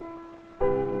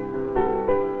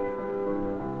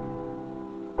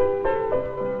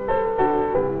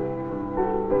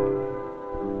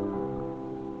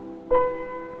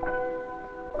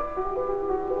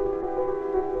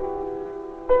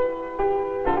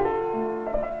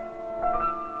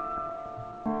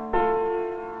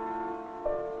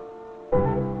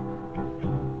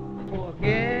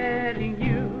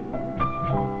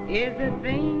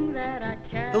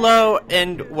Hello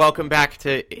and welcome back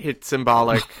to Hit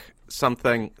Symbolic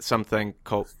something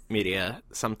cult media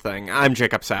something. I'm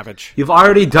Jacob Savage. You've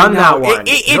already done that one.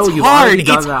 It's hard.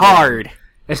 It's hard. One.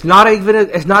 It's not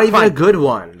even a good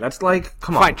one. That's like,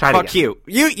 come on, try it again. Fuck you.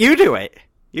 You do it.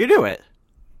 You do it.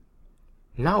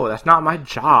 No, that's not my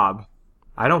job.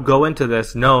 I don't go into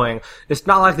this knowing. It's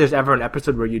not like there's ever an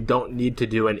episode where you don't need to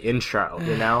do an intro,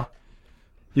 you know?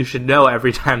 You should know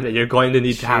every time that you're going to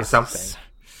need to have something.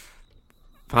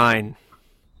 Fine.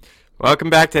 Welcome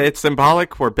back to It's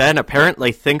Symbolic, where Ben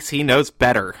apparently thinks he knows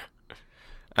better.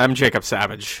 I'm Jacob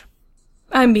Savage.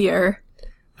 I'm Beer.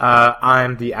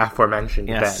 I'm the aforementioned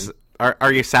yes. Ben.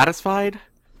 Are you satisfied?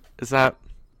 Is that...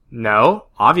 No,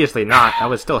 obviously not. That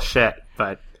was still shit,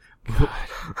 but...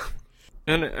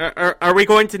 And are we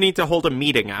going to need to hold a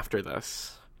meeting after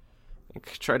this?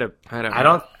 Try to... I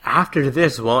don't... After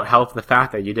this won't help the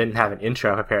fact that you didn't have an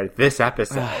intro prepared this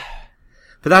episode.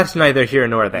 But that's neither here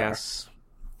nor there. Yes.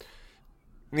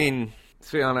 I mean,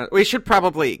 to be honest, we should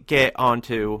probably get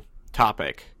onto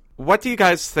topic. What do you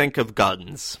guys think of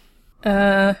guns?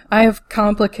 I have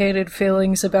complicated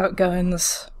feelings about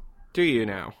guns. Do you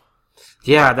now?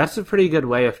 Yeah, that's a pretty good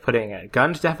way of putting it.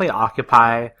 Guns definitely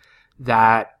occupy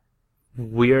that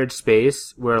weird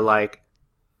space where, like,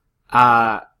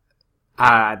 funny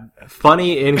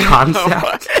in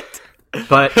concept,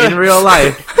 but in real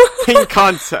life... In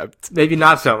concept. Maybe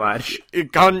not so much.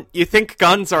 You think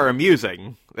guns are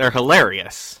amusing. They're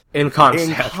hilarious. In concept.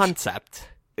 In concept.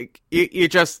 You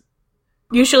just...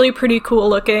 Usually pretty cool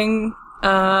looking,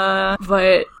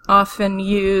 but often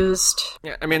used.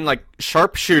 Yeah, I mean, like,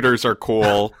 sharpshooters are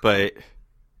cool, but...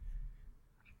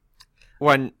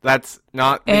 when that's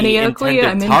not the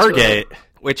intended target,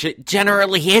 which it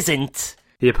generally isn't.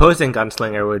 The opposing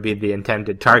gunslinger would be the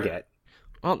intended target.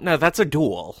 Well, no, that's a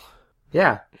duel.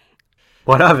 Yeah.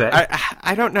 What of it?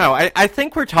 I don't know. I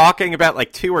think we're talking about,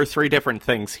 like, 2 or 3 different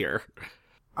things here.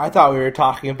 I thought we were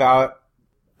talking about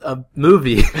a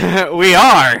movie. We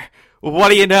are! What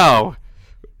do you know?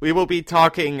 We will be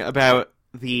talking about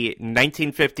the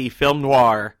 1950 film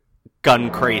noir, Gun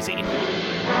Crazy.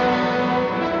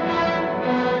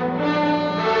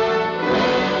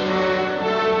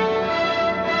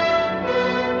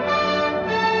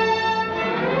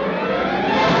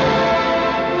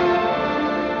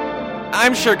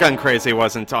 I'm sure Gun Crazy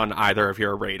wasn't on either of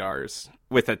your radars,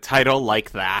 with a title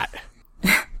like that.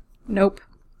 Nope.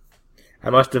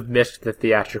 I must have missed the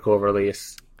theatrical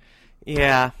release.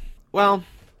 Yeah, well,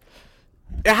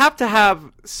 you have to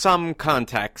have some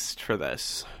context for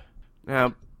this.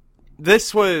 Now,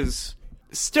 this was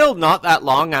still not that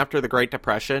long after the Great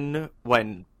Depression,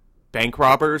 when bank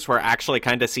robbers were actually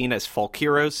kind of seen as folk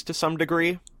heroes to some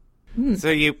degree. So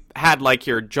you had, like,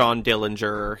 your John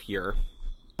Dillinger, your...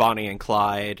 Bonnie and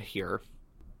Clyde, your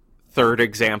third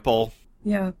example.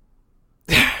 Yeah.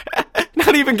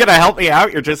 Not even gonna help me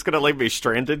out, you're just gonna leave me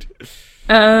stranded?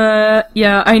 Yeah,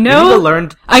 I know.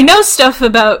 I know stuff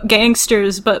about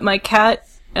gangsters, but my cat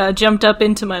jumped up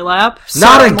into my lap. So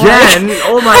Not again!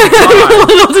 Oh my god! I'm a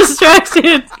little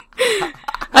distracted.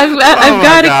 I've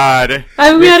got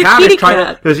a kitty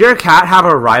cat. Does your cat have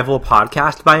a rival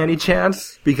podcast by any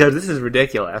chance? Because this is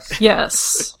ridiculous.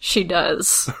 Yes, she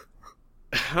does.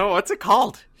 Oh, what's it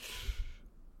called?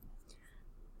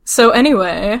 So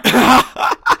anyway.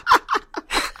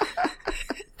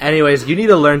 Anyways, you need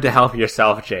to learn to help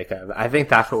yourself, Jacob. I think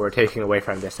that's what we're taking away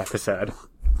from this episode.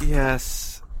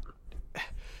 Yes.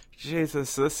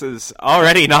 Jesus, this is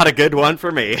already not a good one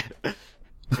for me.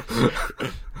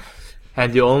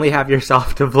 And you only have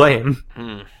yourself to blame.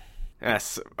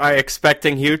 Yes, I'm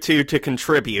expecting you two to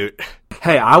contribute.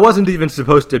 Hey, I wasn't even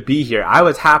supposed to be here. I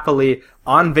was happily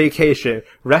on vacation,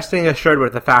 resting assured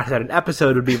with the fact that an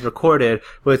episode would be recorded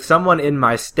with someone in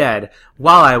my stead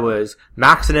while I was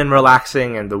maxing and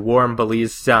relaxing in the warm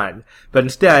Belize sun. But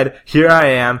instead, here I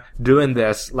am, doing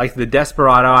this, like the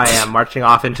desperado I am, marching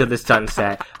off into the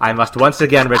sunset. I must once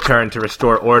again return to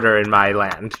restore order in my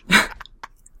land.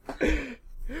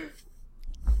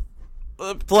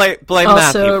 Blame also,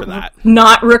 Matthew for that.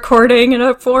 Not recording in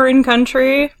a foreign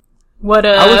country.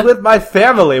 I was with my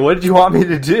family. What did you want me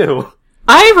to do?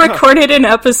 I recorded an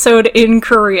episode in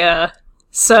Korea,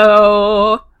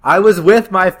 so... I was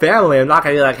with my family. I'm not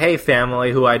gonna be like, hey,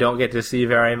 family, who I don't get to see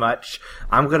very much.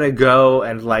 I'm gonna go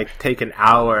and, like, take an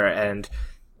hour and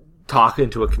talk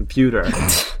into a computer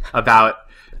about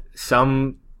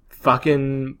some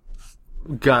fucking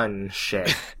gun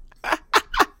shit.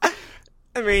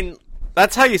 I mean,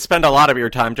 that's how you spend a lot of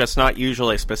your time, just not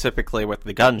usually specifically with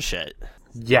the gun shit.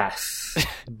 Yes,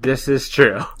 this is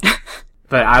true.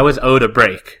 But I was owed a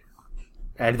break,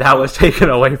 and that was taken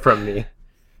away from me.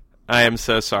 I am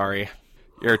so sorry.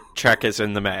 Your check is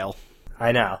in the mail.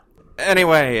 I know.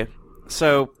 Anyway,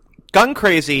 so Gun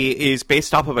Crazy is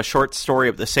based off of a short story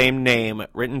of the same name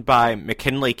written by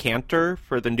McKinley Cantor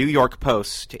for the New York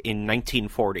Post in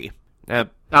 1940. Oh,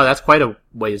 that's quite a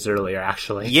ways earlier,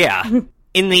 actually. Yeah.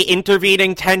 In the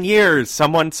intervening 10 years,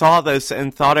 someone saw this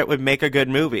and thought it would make a good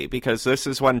movie, because this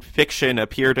is when fiction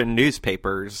appeared in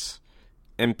newspapers,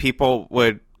 and people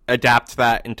would adapt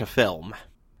that into film.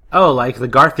 Oh, like the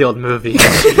Garfield movie.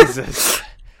 Jesus.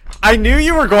 I knew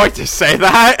you were going to say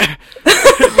that.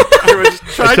 I was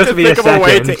trying to think of a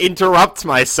way to interrupt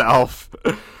myself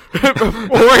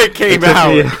before it came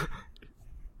out.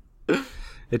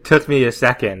 It took me a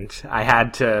second. I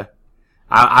had to...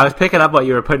 I was picking up what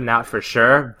you were putting out for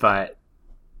sure, but,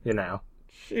 you know.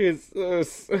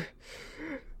 Jesus.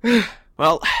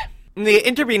 Well, in the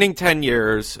intervening 10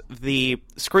 years, the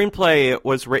screenplay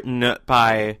was written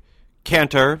by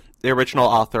Cantor, the original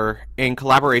author, in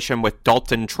collaboration with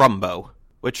Dalton Trumbo,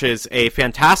 which is a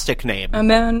fantastic name. A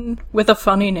man with a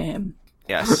funny name.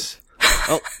 Yes.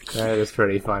 Well, that is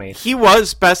pretty funny. He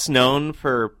was best known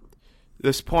for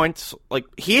this point. Like,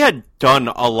 he had done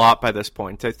a lot by this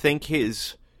point. I think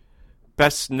his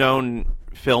best known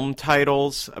film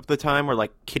titles of the time were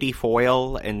like Kitty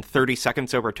Foyle and 30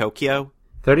 Seconds Over Tokyo.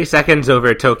 30 Seconds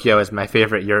Over Tokyo is my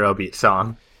favorite Eurobeat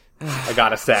song, I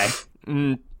gotta say.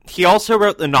 He also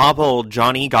wrote the novel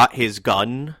Johnny Got His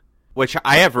Gun, which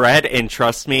I have read, and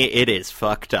trust me, it is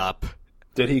fucked up.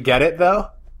 Did he get it, though?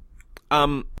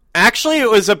 Actually, it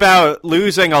was about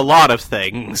losing a lot of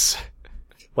things.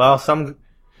 Well, some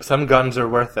guns are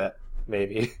worth it,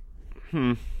 maybe.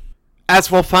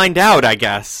 As we'll find out, I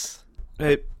guess.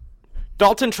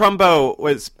 Dalton Trumbo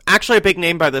was actually a big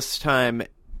name by this time,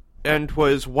 and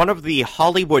was one of the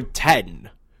Hollywood 10,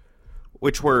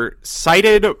 which were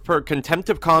cited for contempt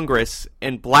of Congress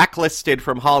and blacklisted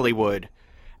from Hollywood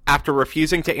after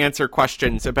refusing to answer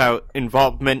questions about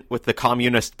involvement with the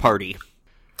Communist Party.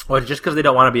 Well, just because they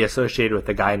don't want to be associated with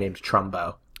a guy named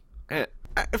Trumbo.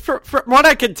 From what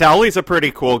I can tell, he's a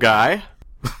pretty cool guy.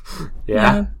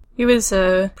 Yeah? He was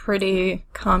a pretty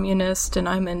communist, and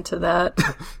I'm into that.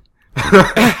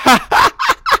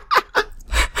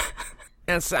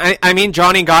 Yes, I mean,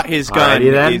 Johnny Got His Gun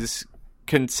is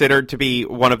considered to be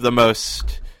one of the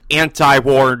most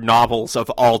anti-war novels of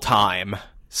all time.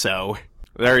 So,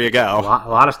 there you go. A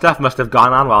lot of stuff must have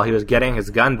gone on while he was getting his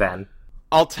gun then.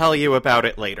 I'll tell you about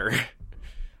it later.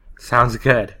 Sounds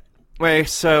good. Wait,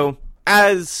 so,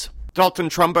 as Dalton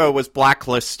Trumbo was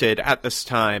blacklisted at this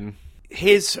time,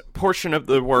 his portion of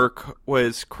the work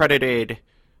was credited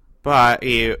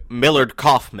by Millard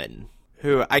Kaufman,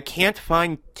 who I can't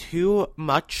find too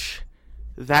much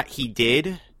that he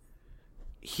did.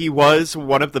 He was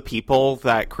one of the people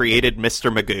that created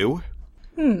Mr. Magoo.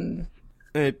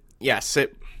 Yes,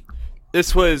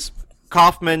 this was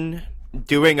Kaufman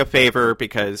doing a favor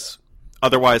because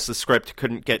otherwise the script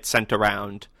couldn't get sent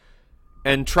around.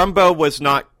 And Trumbo was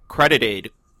not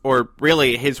credited, or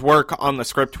really, his work on the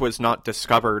script was not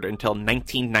discovered until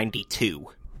 1992.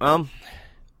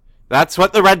 That's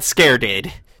what the Red Scare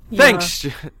did. Yeah. Thanks,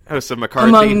 Joseph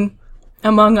McCarthy.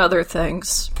 Among other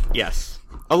things. Yes,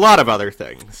 a lot of other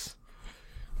things.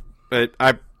 But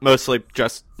I mostly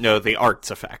just know the arts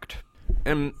effect.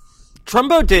 And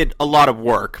Trumbo did a lot of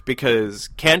work because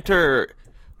Cantor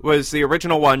was the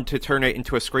original one to turn it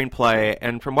into a screenplay,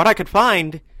 and from what I could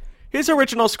find, his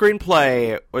original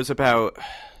screenplay was about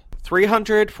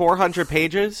 300, 400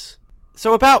 pages,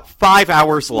 so about 5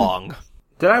 hours long.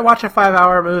 Did I watch a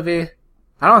 5-hour movie?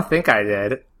 I don't think I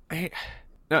did.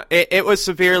 No, it was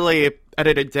severely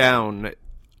edited down.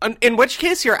 In which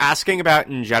case you're asking about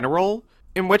in general?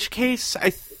 In which case,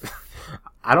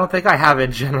 I don't think I have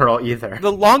in general either.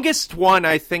 The longest one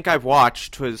I think I've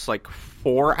watched was like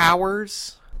 4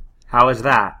 hours. How is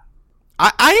that?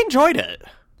 I enjoyed it.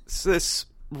 It's this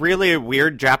really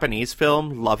weird Japanese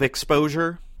film, Love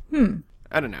Exposure.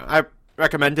 I don't know. I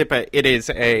recommend it, but it is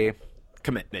a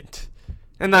commitment.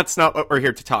 And that's not what we're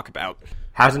here to talk about.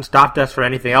 Hasn't stopped us for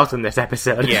anything else in this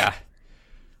episode. Yeah.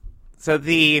 So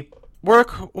the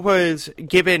work was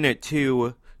given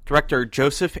to director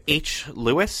Joseph H.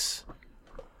 Lewis,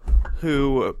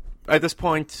 who at this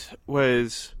point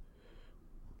was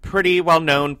pretty well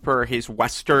known for his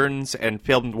westerns and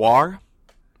film noir.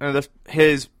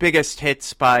 His biggest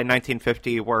hits by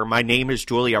 1950 were My Name is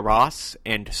Julia Ross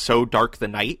and So Dark the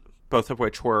Night, both of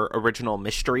which were original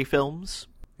mystery films.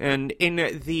 And in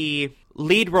the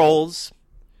lead roles,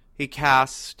 he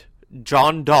cast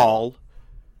John Dahl,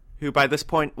 who by this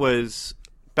point was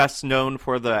best known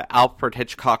for the Alfred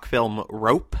Hitchcock film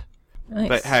Rope, nice.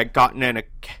 but had gotten in a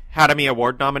Academy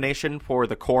Award nomination for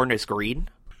The Corn is Green.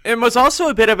 It was also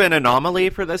a bit of an anomaly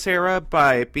for this era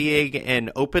by being an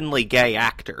openly gay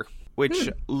actor, which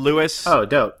Lewis... Oh,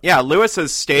 dope. Yeah, Lewis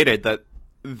has stated that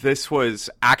this was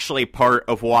actually part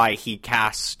of why he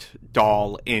cast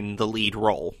Dahl in the lead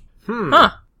role.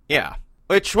 Huh. Yeah,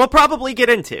 which we'll probably get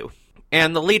into.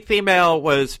 And the lead female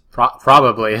was...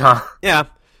 Probably, huh? Yeah.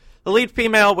 The lead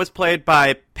female was played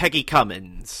by Peggy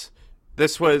Cummins.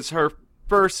 This was her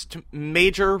first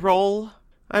major role,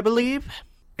 I believe.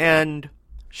 And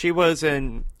she was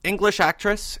an English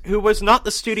actress who was not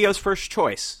the studio's first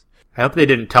choice. I hope they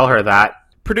didn't tell her that.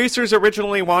 Producers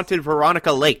originally wanted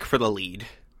Veronica Lake for the lead.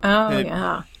 Oh,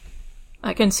 yeah.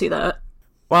 I can see that.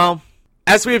 Well,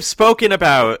 as we've spoken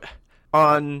about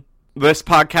on this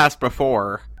podcast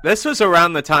before, this was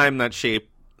around the time that she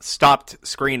stopped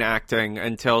screen acting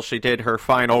until she did her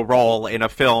final role in a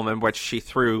film in which she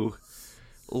threw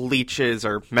leeches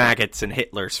or maggots in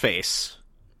Hitler's face.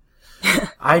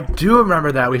 I do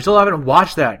remember that. We still haven't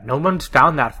watched that. No one's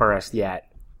found that for us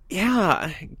yet.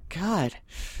 Yeah, God.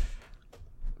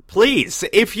 Please,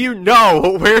 if you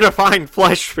know where to find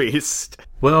Flesh Feast.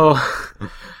 Well,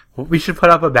 we should put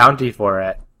up a bounty for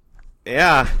it.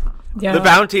 Yeah. Yeah. The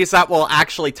bounties that will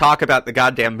actually talk about the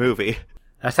goddamn movie.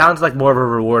 That sounds like more of a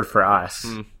reward for us.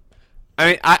 I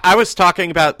mean, I was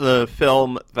talking about the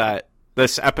film that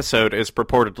this episode is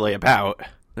purportedly about.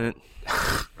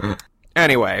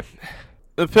 Anyway,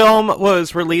 the film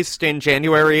was released in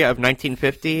January of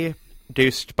 1950,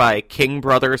 produced by King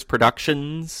Brothers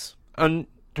Productions,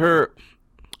 under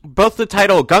both the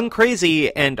title Gun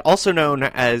Crazy and also known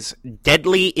as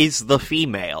Deadly is the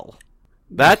Female.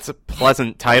 That's a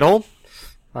pleasant title.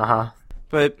 Uh-huh.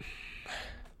 But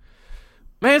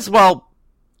may as well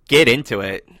get into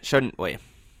it, shouldn't we?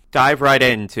 Dive right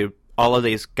into all of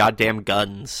these goddamn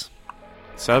guns.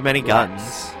 So many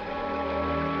guns.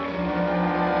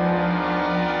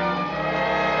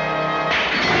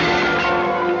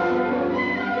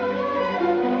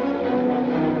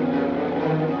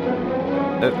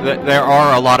 There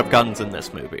are a lot of guns in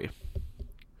this movie.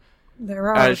 There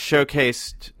are. As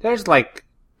showcased... There's like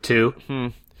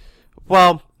 2.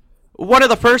 Well, one of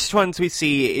the first ones we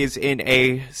see is in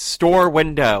a store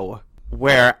window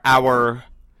where our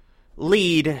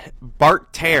lead,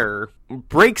 Bart Terror,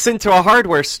 breaks into a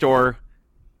hardware store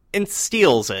and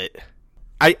steals it.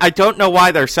 I don't know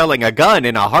why they're selling a gun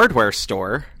in a hardware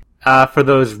store. For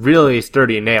those really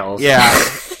sturdy nails. Yeah.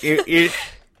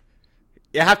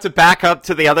 You have to back up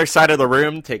to the other side of the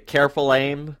room, take careful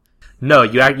aim. No,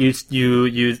 you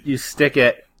stick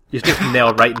it. You stick the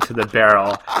nail right into the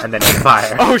barrel, and then you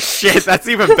fire. Oh shit, that's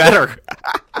even better.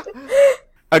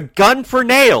 A gun for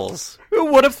nails.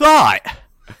 Who would have thought?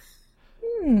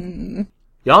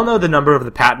 Y'all know the number of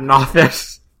the patent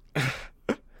office?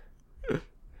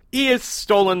 He has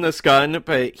stolen this gun,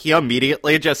 but he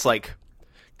immediately just,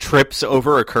 trips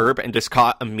over a curb and is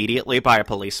caught immediately by a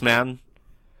policeman.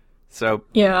 So...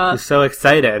 Yeah. He's so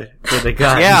excited for the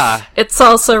guns. Yeah. It's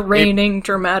also raining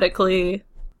dramatically.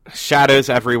 Shadows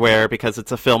everywhere because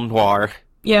it's a film noir.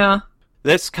 Yeah.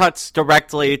 This cuts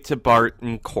directly to Bart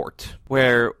in court,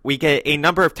 where we get a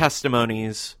number of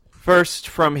testimonies. First,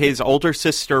 from his older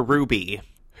sister, Ruby,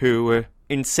 who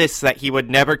insists that he would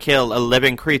never kill a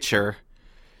living creature.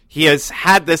 He has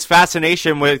had this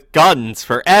fascination with guns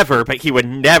forever, but he would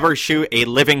never shoot a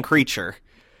living creature.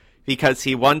 Because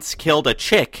he once killed a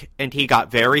chick, and he got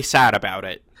very sad about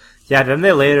it. Yeah, then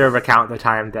they later recount the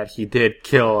time that he did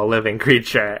kill a living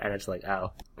creature, and it's like,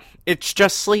 oh. It's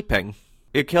just sleeping.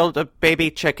 You killed a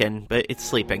baby chicken, but it's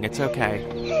sleeping. It's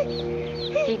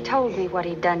okay. He told me what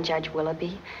he'd done, Judge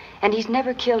Willoughby, and he's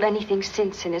never killed anything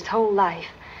since in his whole life,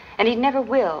 and he never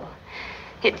will.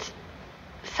 It's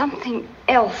something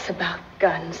else about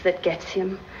guns that gets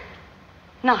him.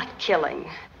 Not killing.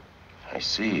 I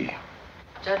see.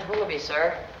 Judge Willoughby,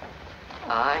 sir.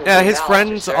 His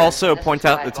friends also point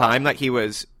out the time that he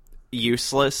was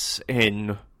useless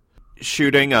in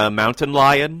shooting a mountain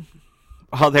lion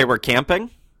while they were camping.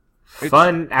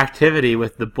 Fun activity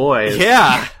with the boys.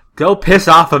 Yeah. Go piss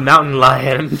off a mountain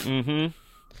lion. Mm-hmm.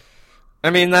 I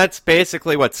mean, that's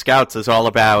basically what Scouts is all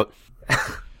about.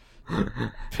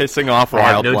 Pissing off wildlife.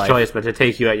 I have no choice but to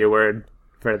take you at your word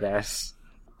for this.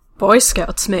 Boy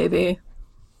Scouts, maybe.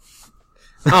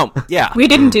 Oh, yeah. We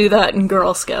didn't do that in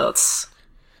Girl Scouts.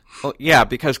 Well, yeah,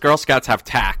 because Girl Scouts have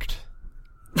tact.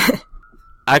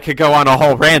 I could go on a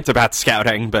whole rant about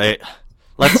scouting, but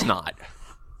let's not.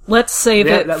 Let's save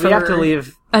it for we have to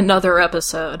leave another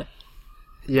episode.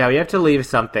 Yeah, we have to leave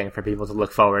something for people to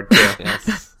look forward to.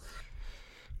 Yes.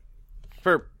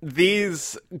 For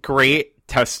these great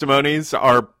testimonies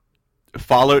are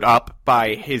followed up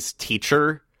by his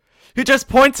teacher, who just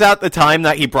points out the time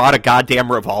that he brought a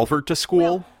goddamn revolver to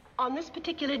school. On this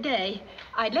particular day,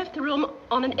 I'd left the room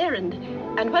on an errand,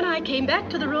 and when I came back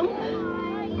to the room...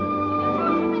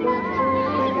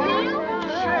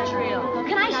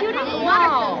 Can I shoot it?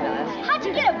 No. How'd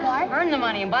you get it, Bart? Earned the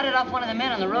money and bought it off one of the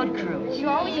men on the road crew. You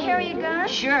always carry a gun?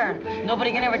 Sure.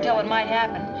 Nobody can ever tell what might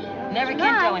happen. Never can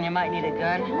tell when you might need a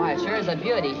gun. Why, it sure is a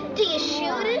beauty. Do you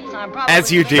shoot it?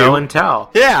 As you do. Show and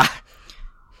tell. Yeah.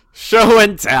 Show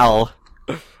and tell.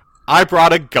 I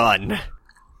brought a gun.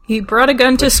 He brought a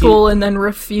gun to school and then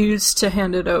refused to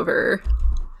hand it over.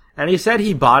 And he said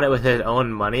he bought it with his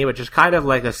own money, which is kind of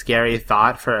like a scary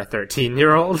thought for a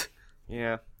 13-year-old.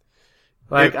 Yeah.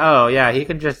 Like, oh, yeah, he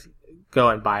can just go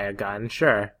and buy a gun,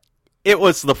 sure. It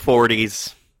was the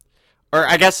 40s. Or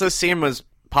I guess this scene was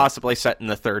possibly set in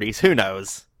the 30s. Who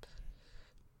knows?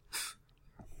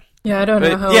 Yeah, I don't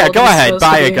know how yeah, old go he's ahead, supposed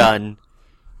buy to a be. gun.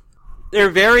 They're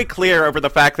very clear over the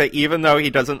fact that even though he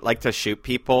doesn't like to shoot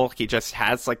people, he just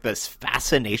has, like, this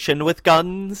fascination with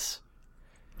guns.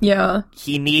 Yeah.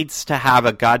 He needs to have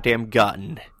a goddamn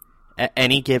gun at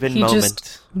any given He moment.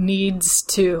 just needs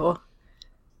to.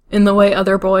 In the way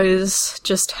other boys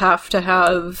just have to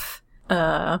have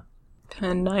a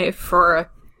penknife or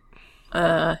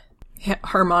a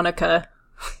harmonica.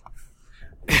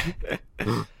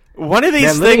 One of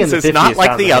these living in things the is not 50s like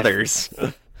sounds the like others.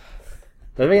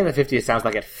 Living in the 50s sounds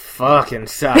like it fucking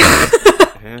sucks.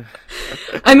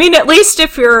 I mean, at least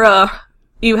if you're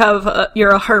you're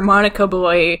a harmonica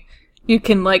boy, you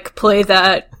can like play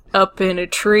that up in a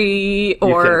tree You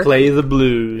or can play the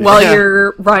blues. while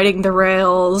you're riding the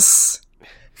rails.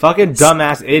 Fucking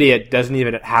dumbass idiot doesn't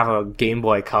even have a Game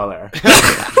Boy Color.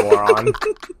 Moron.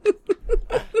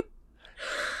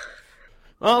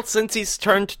 Well, since he's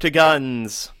turned to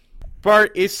guns,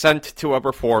 Bart is sent to a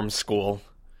reform school.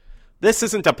 This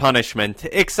isn't a punishment,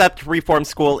 except reform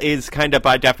school is kind of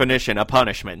by definition a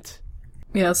punishment.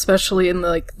 Yeah, especially in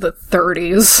the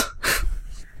 30s.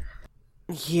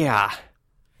 Yeah.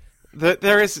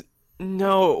 There is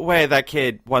no way that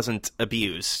kid wasn't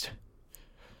abused.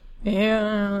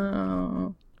 Yeah.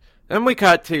 Then we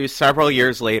cut to several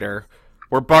years later,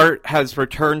 where Bart has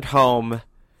returned home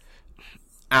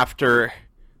after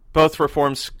both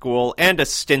reform school and a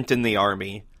stint in the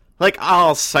army. Like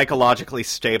all psychologically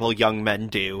stable young men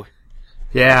do.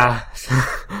 Yeah.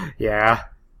 Yeah.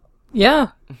 Yeah.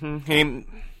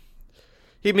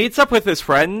 He meets up with his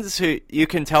friends, who you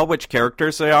can tell which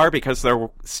characters they are because they're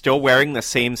still wearing the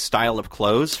same style of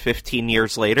clothes 15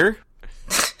 years later.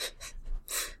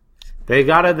 They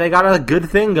got a good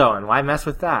thing going. Why mess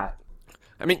with that?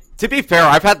 I mean, to be fair,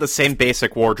 I've had the same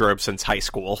basic wardrobe since high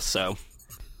school, so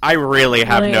I really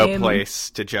have no Lame. place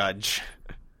to judge.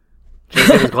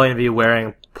 Jason is going to be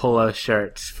wearing polo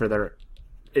shirts for the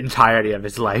entirety of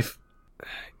his life.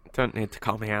 Don't need to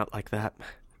call me out like that.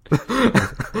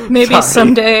 Maybe Sorry.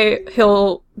 someday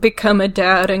he'll become a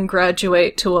dad and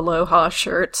graduate to Aloha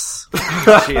shirts.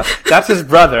 That's his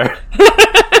brother.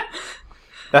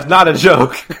 That's not a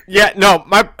joke. Yeah, no,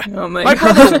 my Oh my my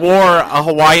God. brother wore a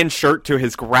Hawaiian shirt to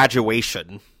his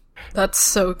graduation. That's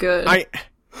so good. I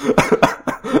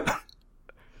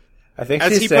think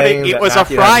As she's he put it, saying it that was a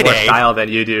Matthew has more Friday. style than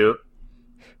you do.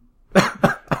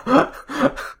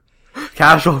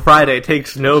 Casual Friday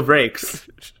takes no breaks.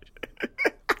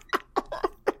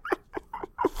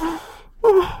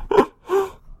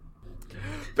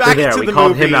 Back So there, to we the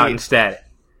called movie. him out instead.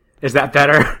 Is that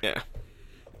better?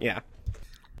 Yeah.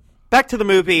 Back to the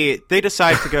movie, they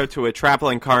decide to go to a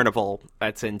traveling carnival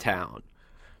that's in town.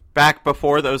 Back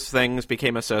before those things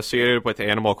became associated with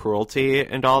animal cruelty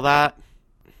and all that.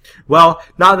 Well,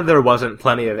 not that there wasn't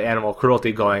plenty of animal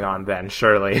cruelty going on then,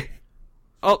 surely.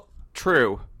 Oh,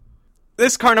 true.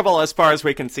 This carnival, as far as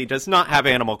we can see, does not have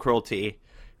animal cruelty.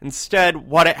 Instead,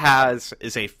 what it has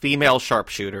is a female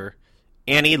sharpshooter,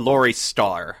 Annie Laurie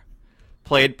Starr,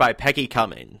 played by Peggy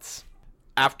Cummins.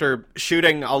 After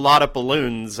shooting a lot of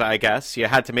balloons, I guess, you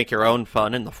had to make your own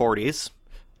fun in the 40s.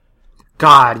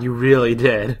 God, you really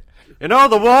did. You know,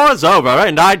 the war is over,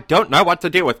 and I don't know what to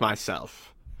do with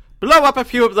myself. Blow up a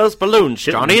few of those balloons,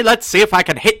 Johnny. Let's see if I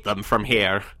can hit them from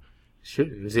here.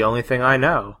 Shooting is the only thing I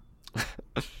know.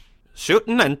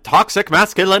 Shooting and toxic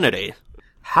masculinity.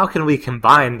 How can we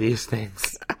combine these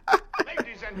things?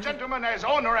 Ladies and gentlemen, as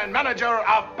owner and manager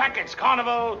of Packett's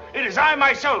Carnival, it is I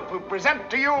myself who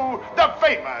present to you the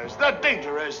famous, the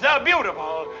dangerous, the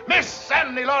beautiful Miss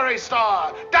Annie Laurie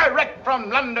Starr, direct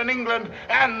from London, England,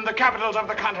 and the capitals of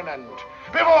the continent,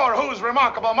 before whose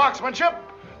remarkable marksmanship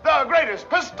the greatest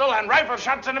pistol and rifle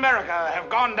shots in America have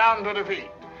gone down to defeat.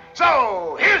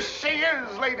 So, here she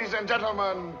is, ladies and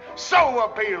gentlemen. So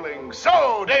appealing,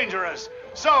 so dangerous,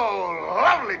 so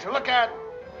lovely to look at.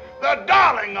 The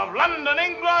darling of London,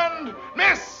 England,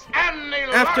 Miss Annie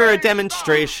Laurie. After a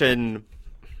demonstration,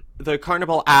 the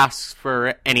carnival asks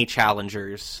for any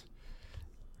challengers,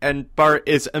 and Bart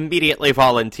is immediately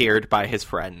volunteered by his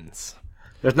friends.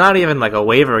 There's not even like a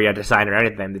waiver you had to sign or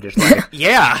anything. They're just like,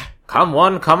 Yeah! come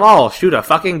one, come all, shoot a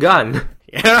fucking gun.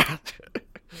 Yeah!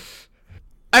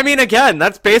 I mean, again,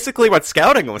 that's basically what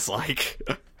scouting was like.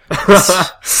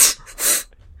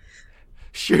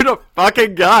 Shoot a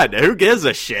fucking gun. Who gives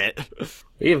a shit?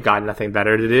 We've got nothing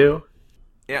better to do.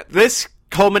 Yeah, this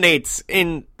culminates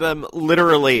in them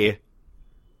literally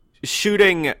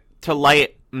shooting to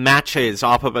light matches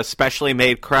off of a specially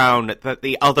made crown that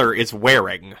the other is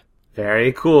wearing.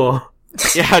 Very cool.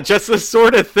 Yeah, just the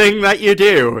sort of thing that you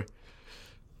do.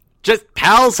 Just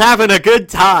pals having a good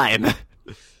time.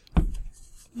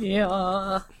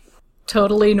 Yeah.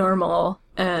 Totally normal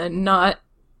and not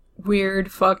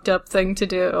weird, fucked up thing to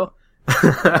do.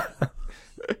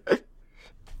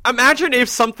 Imagine if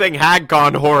something had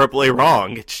gone horribly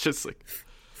wrong. It's just like,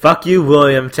 Fuck you,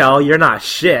 William Tell. You're not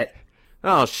shit.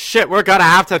 oh shit, we're gonna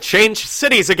have to change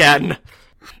cities again.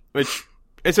 Which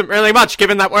isn't really much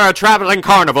given that we're a traveling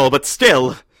carnival, but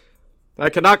still. I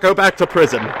cannot go back to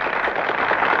prison. How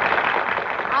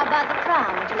about the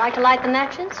crown? Would you like to light the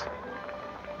matches?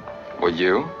 Well,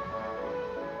 you?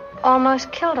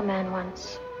 Almost killed a man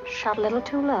once. Shot a little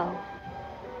too low.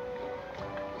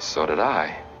 So did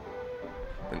I.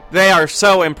 They are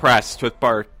so impressed with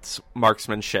Bart's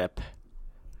marksmanship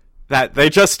that they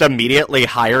just immediately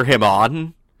hire him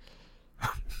on.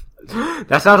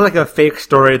 That sounds like a fake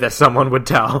story that someone would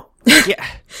tell. Yeah.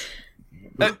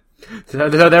 So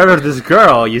there was this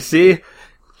girl, you see?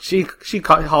 She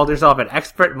called herself an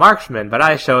expert marksman, but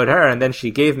I showed her, and then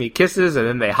she gave me kisses, and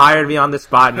then they hired me on the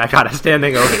spot, and I got a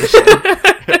standing ovation.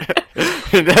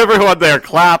 And everyone there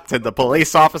clapped, and the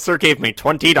police officer gave me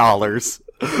 $20.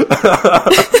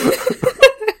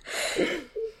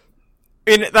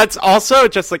 And that's also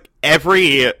just like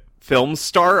every film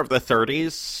star of the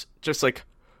 30s, just like,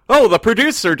 oh, the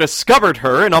producer discovered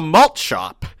her in a malt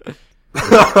shop.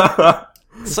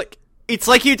 It's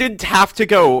like you didn't have to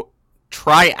go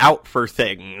try out for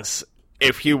things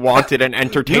if you wanted an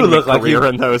entertainment career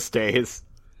in those days.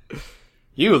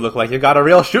 You look like you got a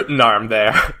real shooting arm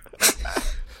there.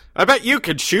 I bet you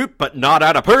could shoot, but not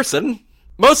at a person.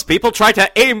 Most people try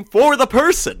to aim for the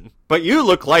person, but you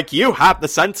look like you have the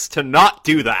sense to not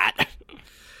do that.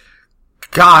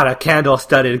 God, a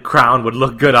candle-studded crown would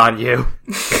look good on you.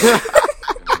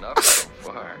 Enough so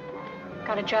far.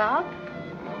 Got a job?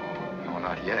 No,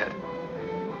 not yet.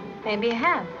 Maybe you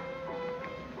have.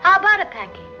 How about it,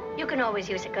 Packy? You can always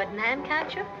use a good man,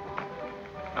 can't you?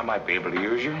 I might be able to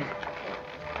use you.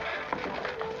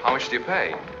 How much do you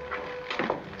pay?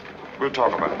 We'll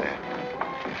talk about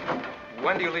that.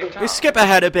 When do you leave town? We skip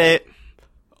ahead a bit.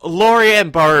 Laurie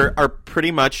and Bart are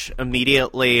pretty much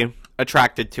immediately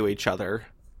attracted to each other.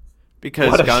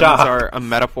 Because guns shock. are a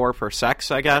metaphor for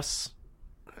sex, I guess.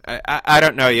 I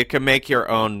don't know, you can make your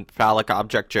own phallic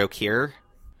object joke here.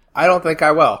 I don't think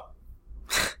I will.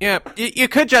 Yeah, you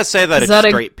could just say that Is it's that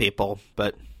straight people,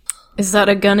 but... Is that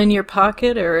a gun in your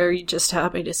pocket, or are you just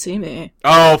happy to see me?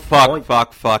 Oh,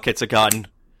 fuck, it's a gun.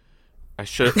 I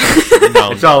should have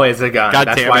known. It's always a gun. God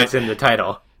That's damn why it. it's in the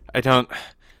title. I don't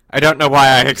know why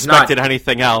I expected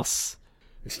anything else.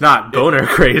 It's not boner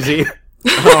crazy.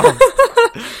 Oh.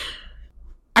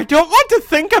 I don't want to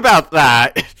think about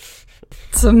that.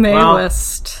 It's a Mae Well-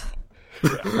 West.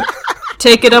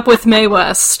 Take it up with Mae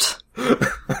West.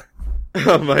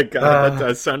 Oh my god, that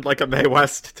does sound like a Mae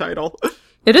West title.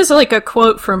 It is like a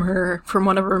quote from her, from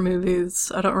one of her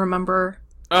movies. I don't remember.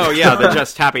 Oh yeah, they're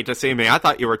just happy to see me. I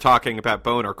thought you were talking about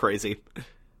Boner Crazy.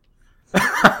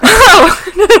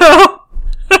 Oh,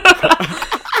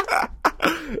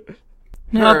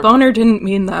 no. No, Boner didn't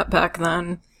mean that back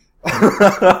then.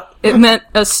 It meant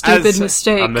a stupid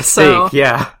mistake. A mistake,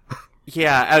 yeah.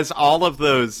 Yeah, as all of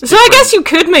those So I guess you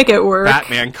could make it work.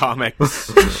 Batman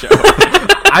comics show.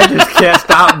 I just can't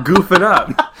stop goofing up.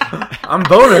 I'm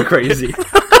boner crazy.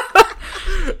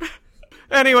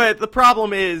 Anyway, the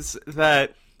problem is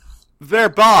that their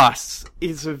boss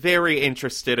is very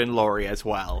interested in Laurie as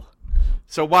well.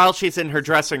 So while she's in her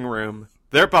dressing room,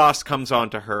 their boss comes on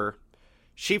to her.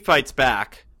 She fights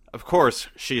back. Of course,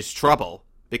 she's trouble,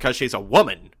 because she's a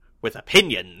woman with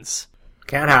opinions.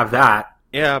 Can't have that.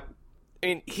 Yeah.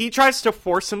 And he tries to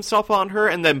force himself on her,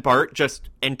 and then Bart just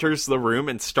enters the room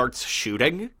and starts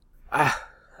shooting.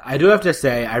 I do have to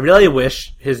say, I really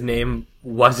wish his name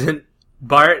wasn't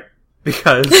Bart,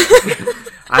 because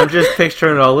I'm just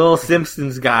picturing a little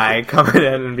Simpsons guy coming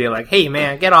in and being like, "Hey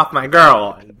man, get off my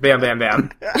girl!" And bam, bam,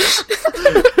 bam.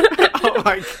 Oh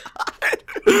my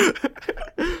god.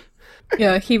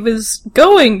 Yeah, he was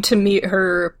going to meet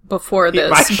her before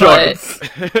this, My but shorts.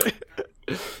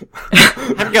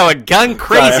 I'm going gun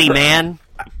crazy, man.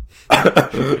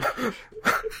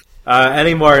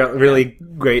 Any more really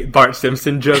great Bart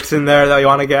Simpson jokes in there that you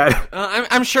want to get?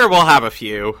 I'm sure we'll have a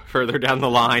few further down the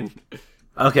line.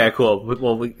 Okay, cool.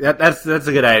 Well, that's a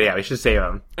good idea. We should save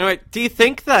them. Anyway, do you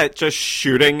think that just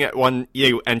shooting when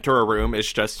you enter a room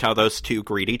is just how those two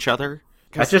greet each other?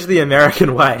 That's just the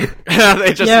American way.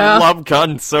 They just love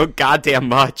guns so goddamn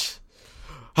much.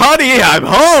 Honey, I'm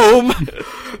home!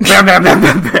 Bam, bam, bam,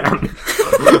 bam, bam.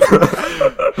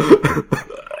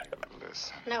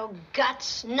 No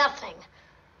guts, nothing.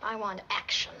 I want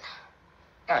action.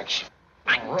 Action.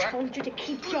 I told you to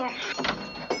keep your...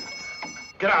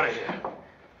 Get out of here.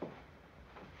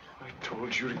 I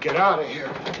told you to get out of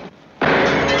here.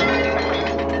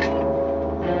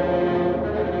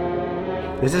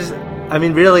 This is, I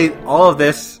mean, really, all of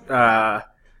this,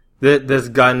 this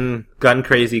gun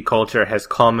crazy culture has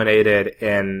culminated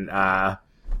in, I'm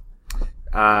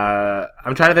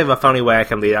trying to think of a funny way I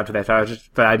can lead up to this,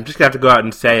 but I'm just gonna have to go out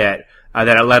and say it, that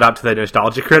it led up to the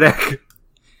Nostalgia Critic.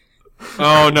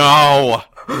 Oh no!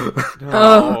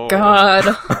 oh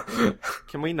god.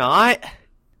 Can we not?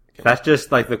 That's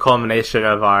just like the culmination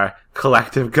of our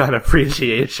collective gun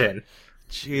appreciation.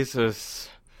 Jesus.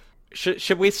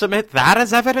 Should we submit that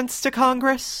as evidence to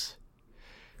Congress?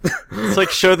 It's like,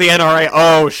 show the NRA,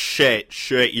 oh shit,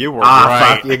 you were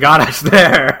right. Fuck, you got us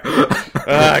there.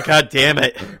 God damn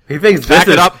it. He thinks Back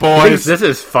this it is, up, boys. He thinks this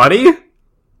is funny?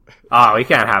 Oh, we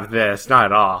can't have this, not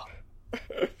at all.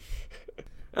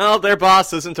 Well, their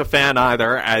boss isn't a fan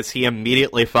either, as he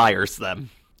immediately fires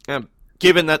them.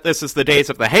 Given that this is the days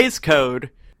of the Hays Code,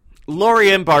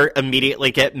 Laurie and Bart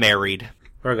immediately get married.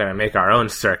 We're gonna make our own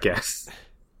circus.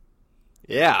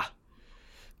 Yeah.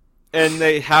 And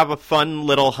they have a fun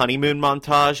little honeymoon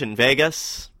montage in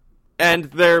Vegas. And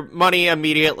their money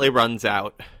immediately runs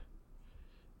out.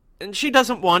 And she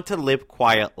doesn't want to live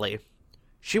quietly.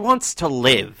 She wants to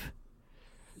live.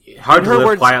 Hard to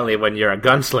live quietly when you're a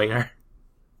gunslinger.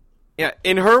 Yeah,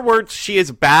 in her words, she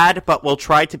is bad, but will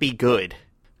try to be good.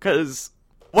 Because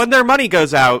when their money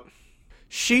goes out,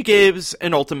 she gives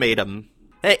an ultimatum.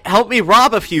 Hey, help me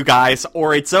rob a few guys,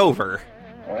 or it's over.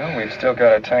 Well, we've still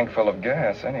got a tank full of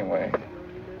gas anyway.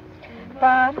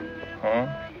 Bob, Huh?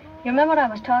 you remember what I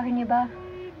was talking to you about?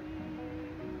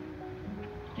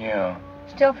 Yeah.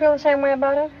 Still feel the same way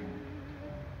about it?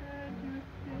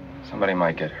 Somebody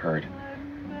might get hurt.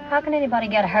 How can anybody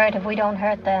get hurt if we don't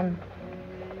hurt them?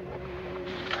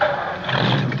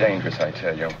 Too dangerous, I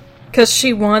tell you. 'Cause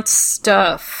she wants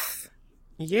stuff.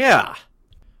 Yeah.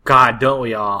 God, don't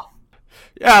we all?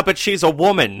 Yeah, but she's a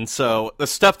woman, so the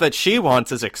stuff that she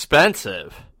wants is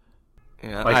expensive.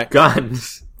 Yeah, Like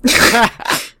guns.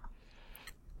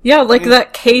 Yeah, like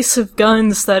that case of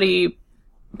guns that he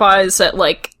buys at,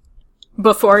 like,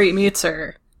 before he meets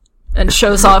her and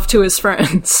shows off to his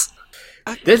friends.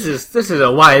 This is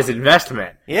a wise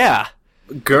investment. Yeah.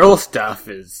 Girl stuff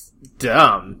is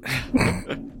dumb.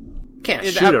 Can't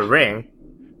shoot a ring.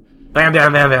 Bam,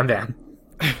 bam, bam, bam, bam.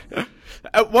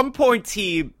 At one point,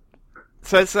 he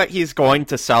says that he's going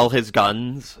to sell his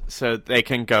guns so they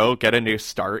can go get a new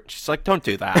start. She's like, don't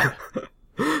do that.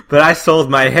 But I sold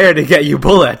my hair to get you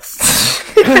bullets.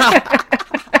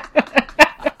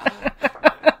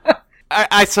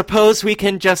 I suppose we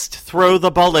can just throw the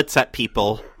bullets at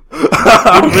people.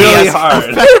 Really hard.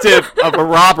 Effective of a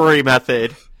robbery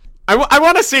method. I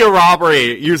want to see a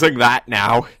robbery using that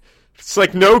now. It's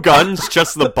like no guns,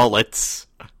 just the bullets.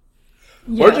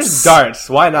 Yes. Or just darts.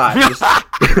 Why not? Just,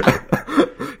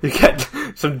 you get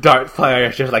some dart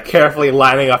players just like carefully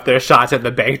lining up their shots at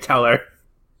the bank teller.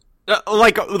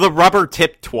 Like the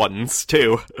rubber-tipped ones,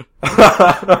 too.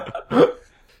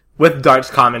 With darts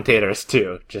commentators,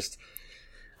 too. Just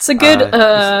It's a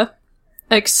good,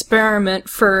 experiment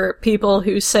for people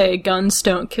who say guns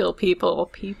don't kill people,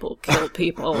 people kill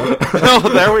people. Oh,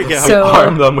 there we go. So,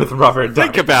 arm them with rubber darts.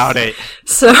 think about it.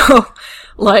 So,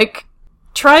 like,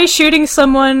 try shooting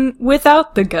someone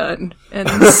without the gun and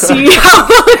see how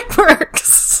it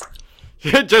works.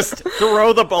 Just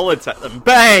throw the bullets at them.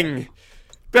 Bang!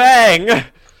 Bang!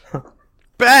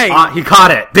 Bang! Ah, he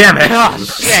caught it. Damn it. Oh,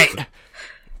 shit!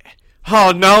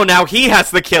 Oh no, now he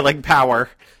has the killing power.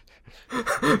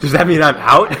 Does that mean I'm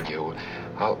out? Thank you.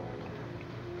 I'll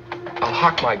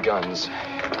hock my guns.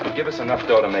 Give us enough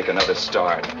dough to make another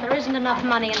start. There isn't enough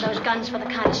money in those guns for the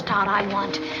kind of start I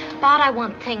want. Bart, I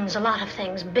want things, a lot of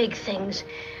things, big things.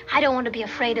 I don't want to be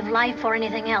afraid of life or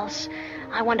anything else.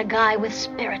 I want a guy with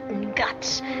spirit and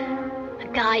guts. A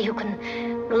guy who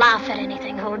can laugh at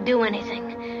anything, who'll do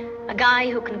anything. A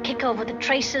guy who can kick over the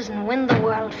traces and win the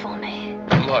world for me.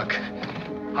 Look,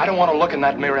 I don't want to look in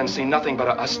that mirror and see nothing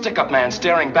but a stick-up man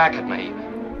staring back at me.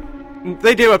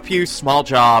 They do a few small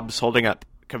jobs holding up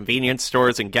convenience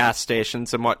stores and gas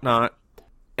stations and whatnot.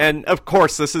 And, of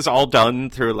course, this is all done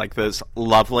through, like, this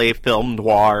lovely film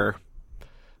noir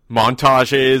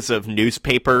montages of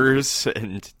newspapers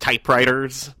and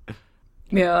typewriters.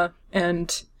 Yeah,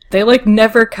 and they, like,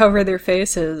 never cover their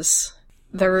faces.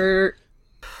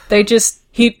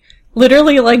 He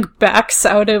literally, like, backs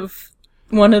out of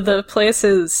one of the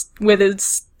places with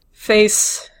his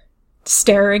face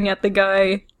staring at the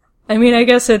guy. I mean, I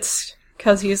guess it's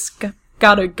because he's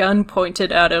got a gun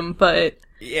pointed at him, but...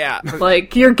 Yeah.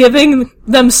 Like, you're giving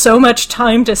them so much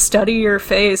time to study your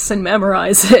face and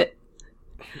memorize it.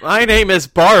 My name is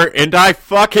Bart, and I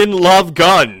fucking love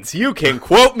guns. You can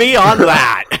quote me on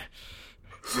that.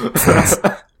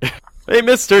 Hey,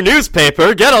 Mr.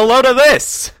 Newspaper, get a load of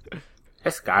this.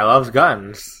 This guy loves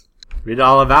guns. Read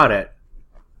all about it.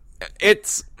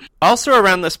 It's also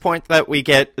around this point that we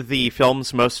get the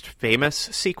film's most famous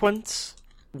sequence,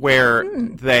 where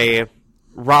they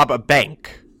rob a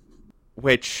bank,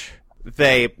 which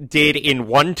they did in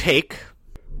one take,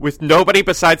 with nobody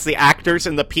besides the actors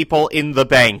and the people in the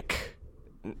bank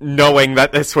knowing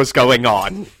that this was going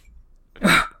on.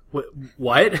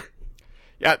 What?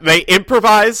 Yeah, they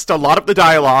improvised a lot of the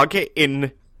dialogue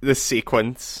in this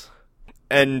sequence,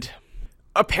 and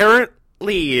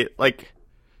apparently, like,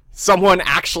 someone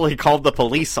actually called the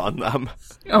police on them.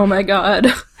 Oh my god.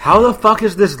 How the fuck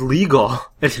is this legal?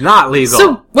 It's not legal.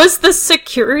 So, was the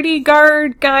security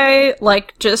guard guy,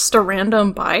 like, just a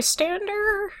random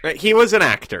bystander? He was an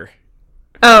actor.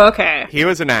 Oh, okay. He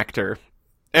was an actor.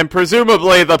 And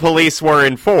presumably the police were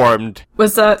informed.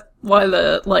 Was that why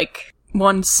the, like,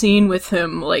 one scene with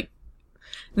him, like,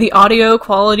 the audio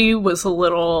quality was a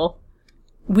little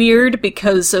weird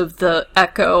because of the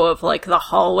echo of, like, the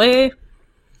hallway?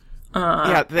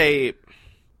 Yeah,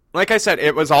 like I said,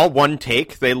 it was all one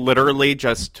take. They literally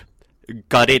just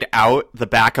gutted out the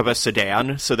back of a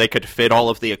sedan so they could fit all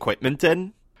of the equipment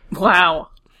in. Wow.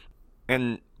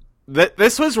 And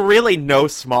this was really no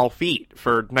small feat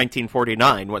for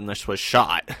 1949 when this was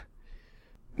shot.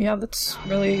 Yeah, that's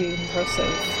really impressive.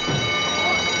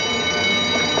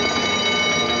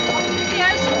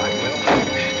 Yes.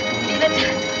 David.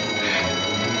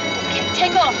 Okay,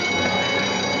 take off.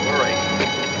 Hurry.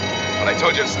 But I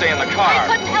told you to stay in the car. I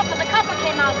couldn't help it. The copper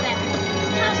came out then.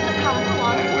 Pass the car. Go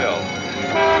on. I will.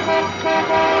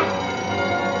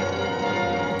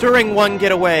 During one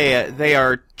getaway, they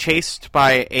are chased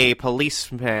by a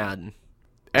policeman,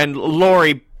 and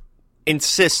Laurie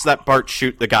insists that Bart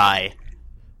shoot the guy,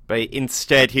 but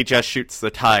instead he just shoots the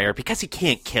tire because he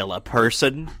can't kill a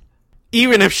person,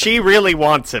 even if she really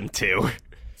wants him to.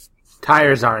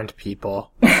 Tires aren't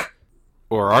people.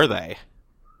 Or are they?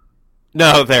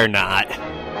 No, they're not.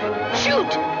 Shoot!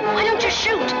 Why don't you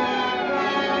shoot?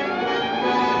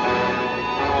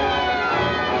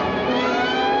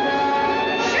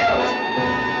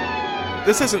 Shoot!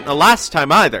 This isn't the last time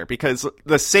either, because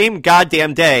the same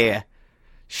goddamn day,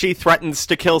 she threatens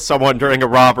to kill someone during a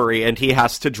robbery and he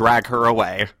has to drag her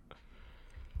away.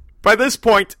 By this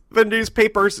point, the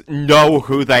newspapers know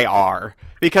who they are,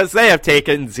 because they have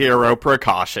taken zero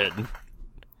precaution.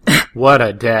 What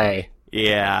a day.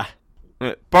 Yeah.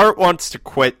 Bart wants to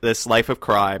quit this life of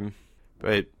crime,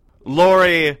 but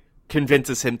Laurie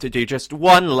convinces him to do just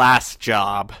one last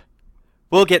job.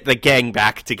 We'll get the gang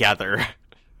back together.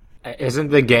 Isn't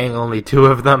the gang only two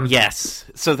of them? Yes,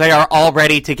 so they are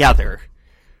already together.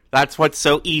 That's what's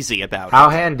so easy about it. How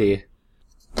handy.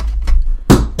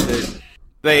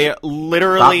 They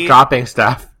literally... Stop dropping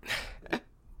stuff.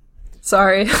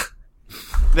 Sorry.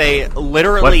 They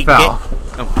literally what fell?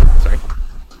 Oh, sorry.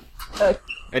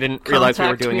 I didn't realize we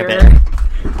were doing mirror. a bit.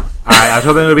 Alright, I was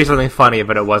hoping it would be something funny,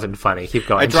 but it wasn't funny. Keep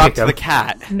going. I dropped Jacob. the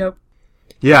cat. Nope.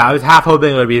 Yeah, I was half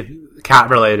hoping it would be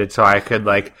cat-related, so I could,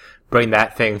 like, bring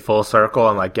that thing full circle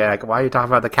and, like, get, like, why are you talking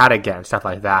about the cat again? Stuff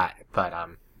like that. But,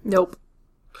 Nope.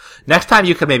 next time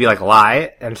you could maybe, like,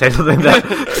 lie and say something that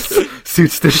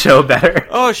suits the show better.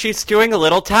 Oh, she's doing a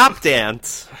little tap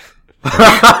dance.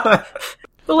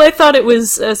 Well, I thought it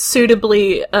was a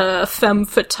suitably femme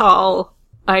fatale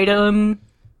item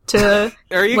to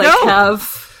There you like go.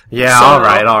 have. Yeah, So-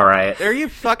 alright. There you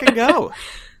fucking go.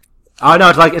 Oh, no,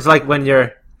 it's like when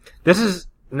you're...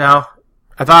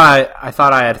 I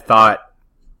thought I had thought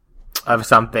of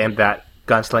something that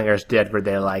gunslingers did where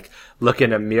they like look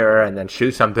in a mirror and then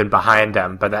shoot something behind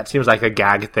them, but that seems like a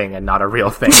gag thing and not a real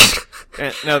thing.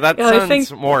 No, that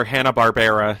sounds more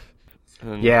Hanna-Barbera.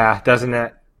 Yeah, doesn't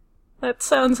it? That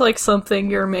sounds like something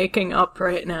you're making up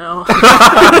right now.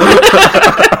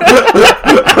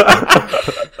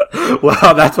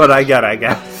 Well, that's what I get, I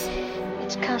guess.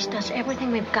 It's cost us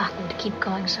everything we've gotten to keep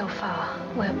going so far.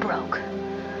 We're broke.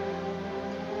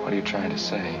 What are you trying to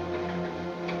say?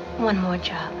 One more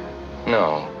job.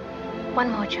 No. One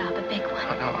more job, a big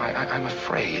one. No, I'm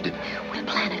afraid. We'll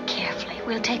plan it carefully.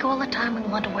 We'll take all the time we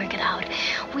want to work it out.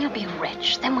 We'll be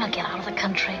rich. Then we'll get out of the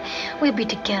country. We'll be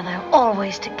together,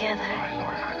 always together.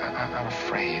 Lord, I'm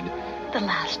afraid. The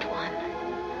last one.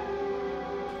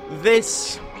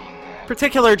 This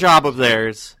particular job of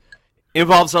theirs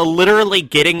involves literally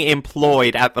getting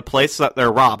employed at the place that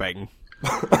they're robbing.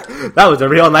 That was a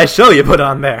real nice show you put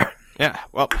on there. Yeah,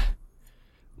 well...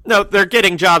 No, they're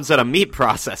getting jobs at a meat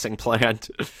processing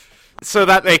plant so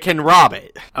that they can rob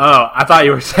it. Oh, I thought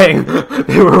you were saying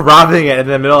they were robbing it, and in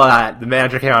the middle of that, the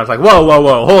manager came out and was like,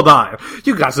 whoa, hold on.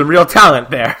 You got some real talent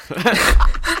there.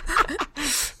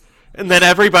 And then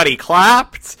everybody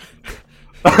clapped.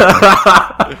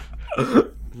 The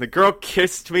girl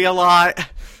kissed me a lot,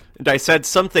 and I said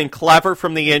something clever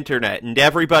from the internet, and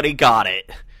everybody got it.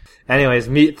 Anyways,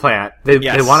 meat plant. They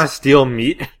want to steal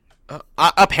meat?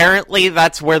 Apparently,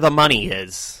 that's where the money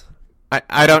is.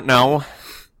 I don't know.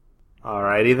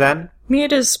 Alrighty then.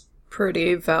 Meat is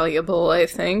pretty valuable, I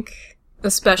think.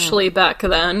 Especially back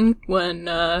then, when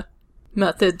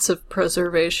methods of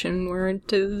preservation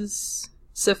weren't as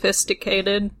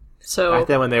sophisticated. So back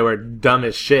then when they were dumb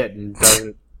as shit and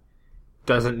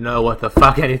doesn't know what the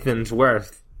fuck anything's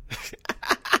worth.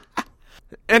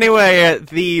 Anyway,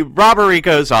 the robbery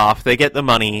goes off, they get the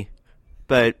money,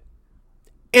 but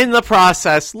in the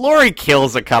process, Laurie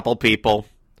kills a couple people.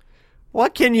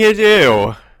 What can you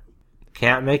do?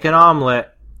 Can't make an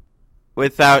omelet.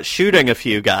 Without shooting a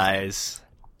few guys.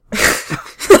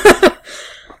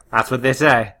 That's what they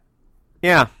say.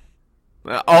 Yeah.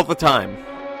 All the time.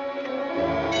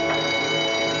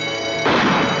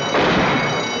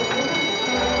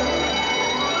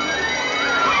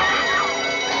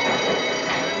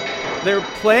 Their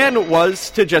plan was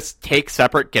to just take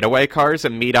separate getaway cars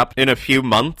and meet up in a few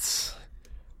months.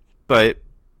 But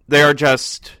they're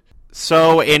just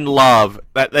so in love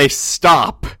that they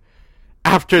stop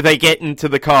after they get into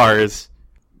the cars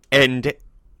and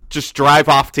just drive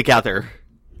off together.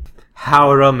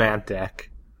 How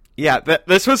romantic. Yeah,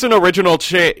 this was an original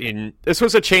change. This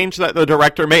was a change that the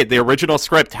director made. The original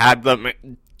script had them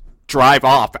drive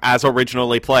off as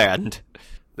originally planned.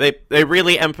 They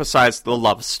really emphasized the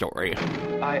love story.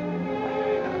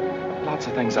 Lots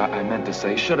of things I meant to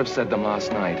say. Should have said them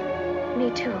last night. Me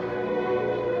too.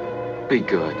 Be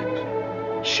good.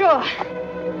 Sure.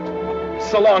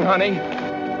 So long, honey.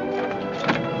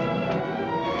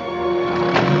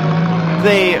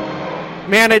 They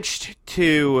managed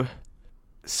to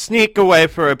sneak away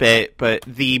for a bit, but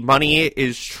the money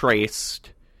is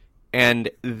traced, and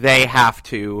they have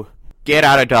to get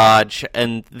out of Dodge,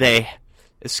 and they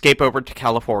escape over to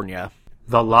California.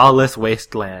 The lawless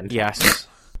wasteland. Yes.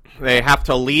 They have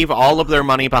to leave all of their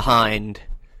money behind,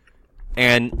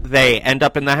 and they end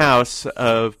up in the house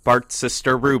of Bart's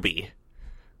sister, Ruby,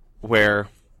 where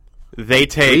they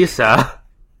take... Lisa?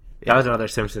 That was another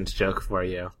Simpsons joke for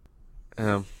you.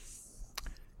 You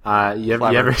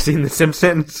ever seen The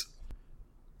Simpsons?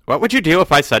 What would you do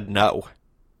if I said no?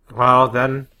 Well,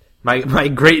 then my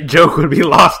great joke would be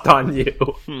lost on you.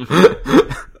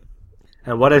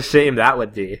 And what a shame that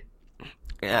would be.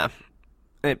 Yeah.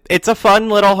 It's a fun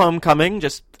little homecoming.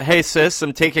 Just, hey sis,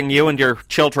 I'm taking you and your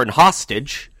children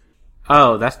hostage.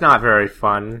 Oh, that's not very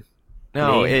fun.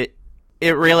 No, it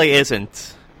really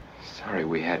isn't. Sorry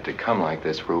we had to come like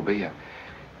this, Ruby.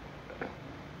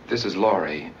 This is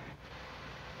Laurie.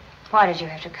 Why did you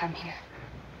have to come here?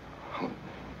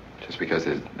 Just because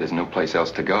there's no place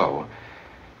else to go.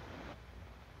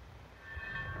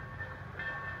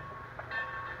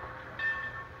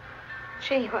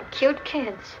 Gee, what cute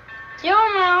kids. You're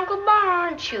my Uncle Bar,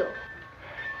 aren't you?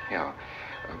 Yeah.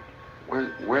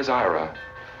 Where's Ira?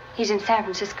 He's in San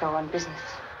Francisco on business.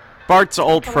 Bart's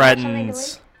old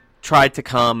friends tried to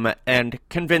come and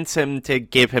convince him to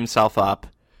give himself up.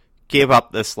 Give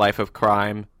up this life of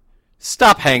crime.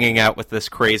 Stop hanging out with this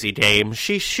crazy dame.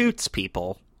 She shoots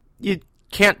people. You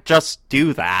can't just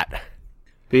do that.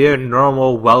 Be a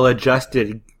normal,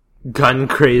 well-adjusted,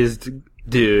 gun-crazed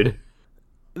dude.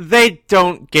 They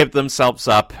don't give themselves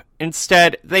up.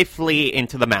 Instead, they flee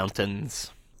into the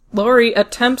mountains. Laurie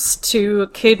attempts to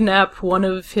kidnap one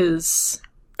of his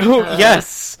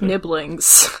yes,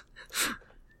 nibblings.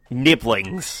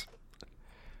 Nibblings.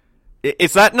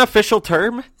 Is that an official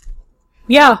term?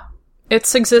 Yeah,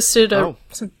 it's existed Oh.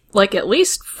 at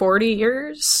least 40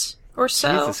 years or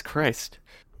so. Jesus Christ.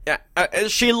 Yeah,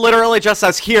 she literally just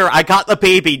says, "Here, I got the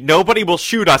baby. Nobody will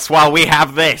shoot us while we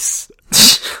have this."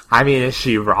 I mean, is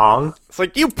she wrong? It's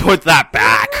like, you put that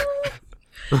back.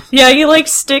 Yeah, he, like,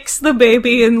 sticks the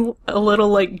baby in a little,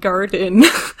 like, garden.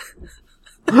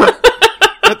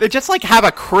 But they just, like, have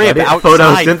a crib Let it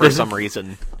outside for photosynthesize. some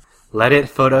reason. Let it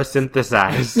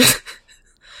photosynthesize.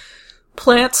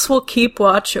 Plants will keep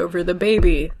watch over the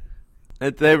baby.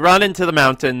 They run into the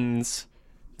mountains.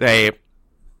 They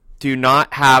do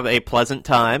not have a pleasant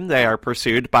time. They are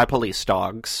pursued by police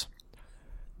dogs.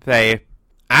 They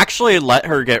actually let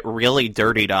her get really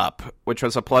dirtied up, which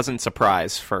was a pleasant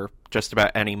surprise for just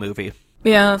about any movie.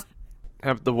 Yeah.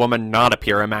 Have the woman not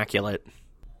appear immaculate.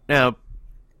 Now,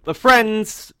 the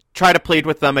friends try to plead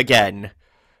with them again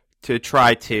to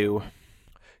try to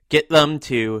get them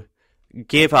to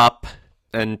give up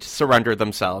and surrender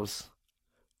themselves.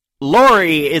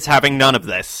 Laurie is having none of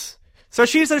this, so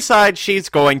she decides she's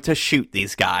going to shoot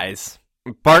these guys.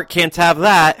 Bart can't have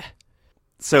that,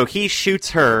 so he shoots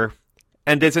her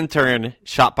and is in turn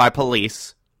shot by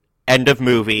police. End of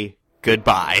movie.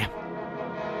 Goodbye.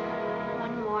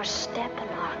 One more step and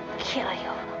I'll kill you.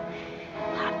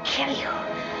 I'll kill you.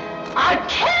 I'll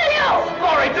kill you!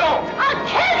 Laurie, don't! I'll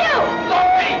kill you!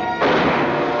 Laurie!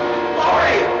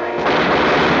 Laurie!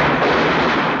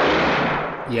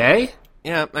 Yay?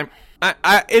 Yeah,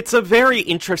 it's a very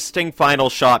interesting final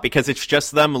shot because it's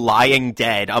just them lying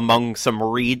dead among some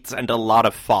reeds and a lot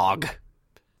of fog.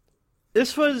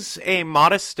 This was a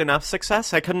modest enough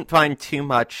success. I couldn't find too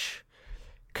much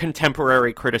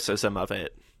contemporary criticism of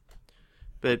it.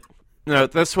 But,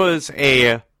 this was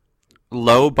a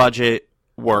low-budget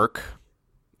work,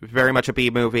 very much a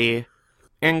B-movie,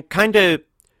 and kind of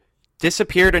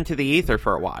disappeared into the ether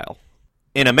for a while.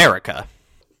 In America.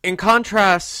 In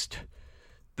contrast,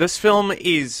 this film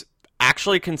is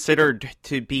actually considered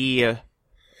to be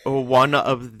one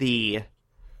of the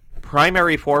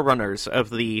primary forerunners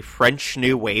of the French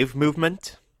New Wave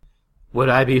movement. Would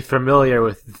I be familiar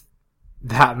with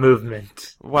that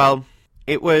movement? Well,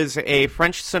 it was a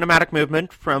French cinematic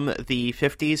movement from the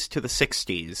 50s to the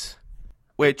 60s,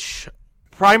 which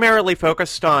primarily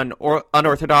focused on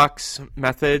unorthodox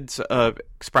methods of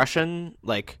expression,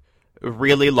 like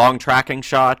really long tracking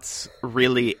shots,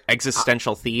 really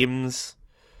existential themes,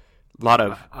 a lot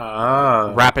of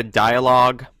rapid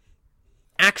dialogue.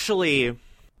 Actually,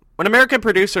 when American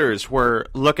producers were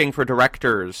looking for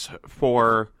directors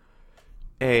for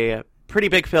a pretty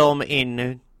big film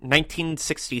in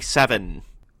 1967,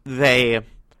 they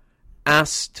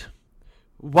asked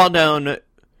well-known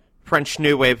French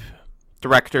New Wave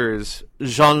directors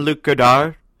Jean-Luc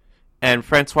Godard and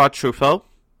Francois Truffaut,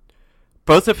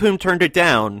 both of whom turned it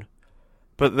down,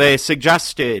 but they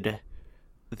suggested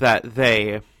that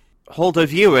they hold a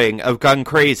viewing of Gun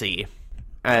Crazy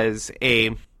as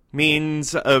a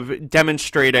means of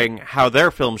demonstrating how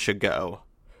their film should go.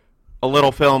 A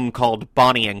little film called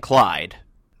Bonnie and Clyde.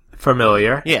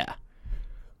 Familiar. Yeah.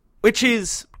 Which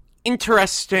is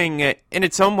interesting in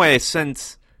its own way,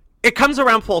 since it comes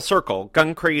around full circle.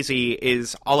 Gun Crazy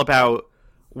is all about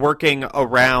working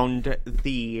around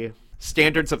the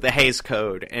standards of the Hays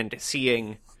Code and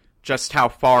seeing just how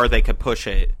far they could push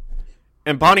it.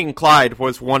 And Bonnie and Clyde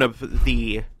was one of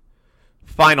the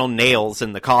final nails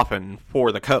in the coffin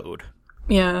for the code.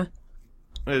 Yeah.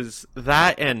 Is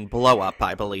that and Blow Up,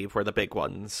 I believe, were the big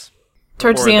ones.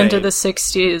 Towards the end of the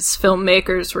 60s,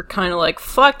 filmmakers were kind of like,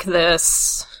 fuck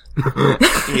this.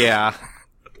 Yeah.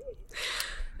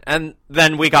 And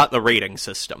then we got the rating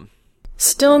system.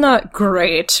 Still not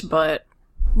great, but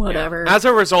whatever. Yeah. As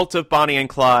a result of Bonnie and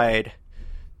Clyde,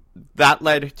 that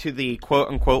led to the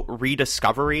quote-unquote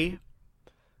rediscovery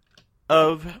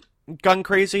of Gun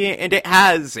Crazy, and it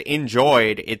has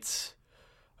enjoyed its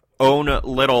own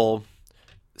little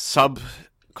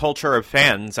subculture of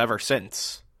fans ever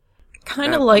since.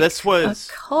 Kind of like this was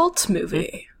a cult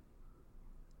movie.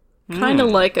 Kind of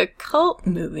like a cult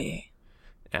movie.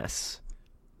 Yes.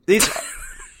 These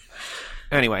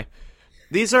Anyway,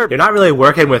 these are... You're not really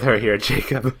working with her here,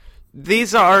 Jacob.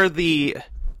 These are the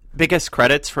biggest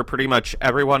credits for pretty much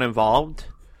everyone involved,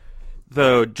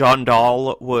 though John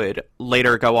Dahl would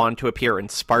later go on to appear in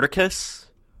Spartacus,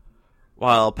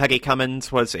 while Peggy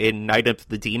Cummins was in Night of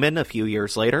the Demon a few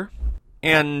years later.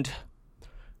 And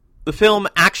the film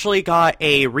actually got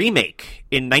a remake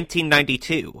in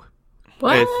 1992.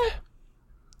 What?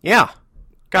 Yeah.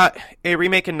 got a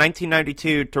remake in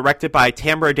 1992 directed by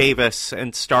Tamra Davis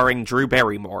and starring Drew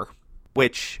Barrymore,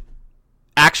 which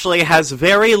actually has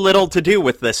very little to do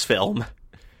with this film.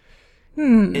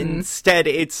 Instead,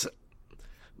 it's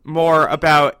more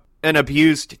about an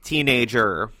abused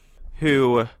teenager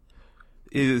who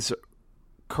is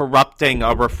corrupting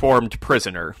a reformed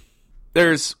prisoner.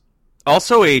 There's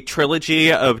also a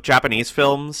trilogy of Japanese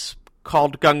films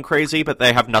called Gun Crazy, but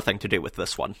they have nothing to do with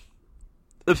this one.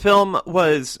 The film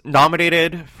was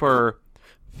nominated for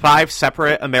 5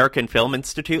 separate American Film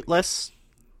Institute lists,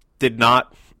 did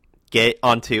not get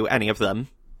onto any of them,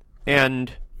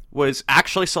 and was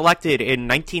actually selected in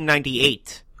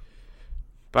 1998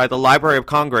 by the Library of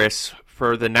Congress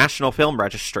for the National Film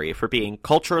Registry for being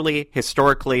culturally,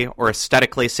 historically, or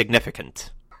aesthetically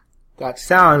significant. That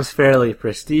sounds fairly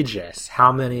prestigious.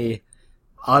 How many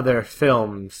other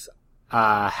films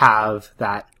have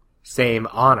that same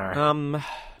honor?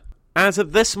 As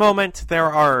of this moment,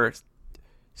 there are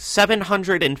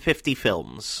 750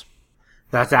 films.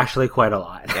 That's actually quite a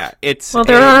lot. Yeah, it's well,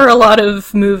 there are a lot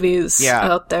of movies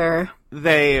out there.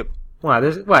 They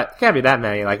can't be that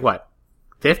many. Like what?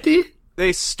 50?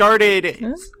 They started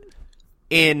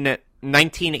in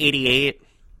 1988,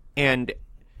 and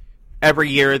every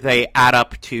year they add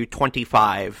up to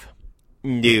 25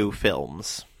 new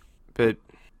films. But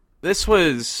this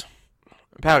was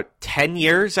about 10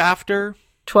 years after.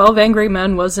 12 Angry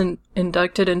Men wasn't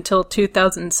inducted until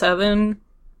 2007.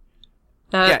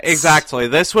 Yeah, exactly.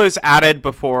 This was added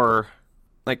before,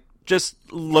 like, just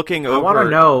looking over I want to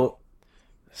know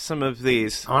some of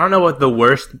these. I want to know what the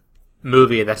worst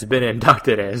movie that's been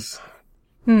inducted is.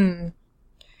 Well,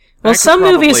 some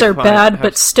movies are bad,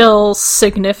 but still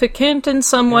significant in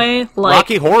some way. Like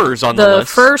Rocky Horror's on the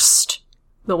list.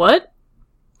 The what?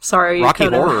 Sorry, Rocky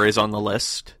Horror is on the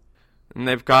list. And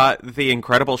they've got The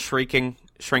Incredible Shrinking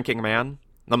Man,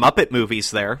 the Muppet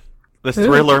movies there, the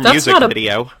Thriller music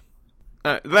video.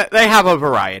 They have a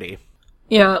variety.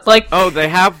 Yeah, like... Oh, they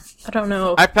have... I don't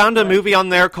know. I found a movie on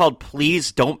there called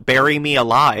Please Don't Bury Me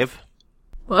Alive.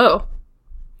 Whoa.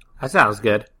 That sounds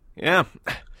good. Yeah.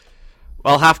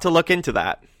 We'll have to look into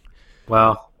that.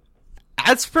 Well,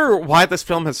 as for why this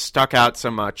film has stuck out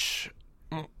so much,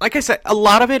 like I said, a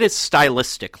lot of it is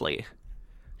stylistically.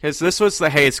 Because this was the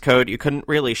Hays Code, you couldn't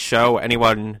really show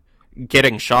anyone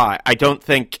getting shot. I don't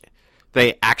think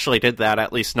they actually did that,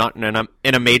 at least not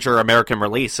in a major American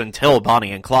release, until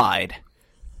Bonnie and Clyde.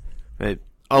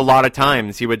 A lot of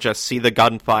times you would just see the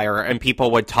gunfire and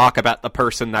people would talk about the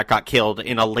person that got killed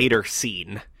in a later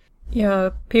scene. Yeah,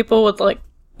 people would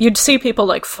you'd see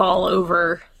people fall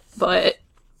over, but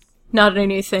not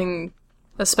anything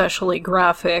especially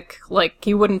graphic. Like,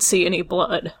 you wouldn't see any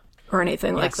blood or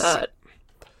anything like that.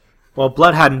 Well,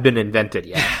 blood hadn't been invented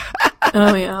yet.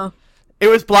 Oh, yeah. It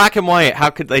was black and white. How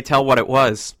could they tell what it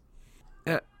was?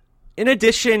 In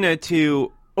addition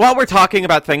to... While we're talking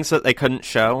about things that they couldn't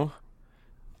show,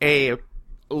 a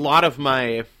lot of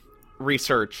my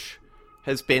research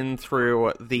has been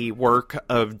through the work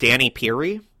of Danny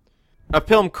Peary, a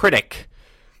film critic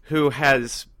who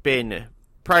has been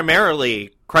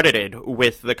primarily credited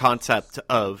with the concept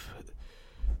of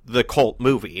the cult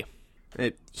movie.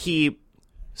 He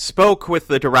spoke with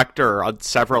the director on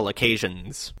several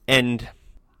occasions, and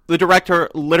the director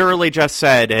literally just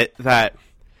said that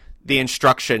the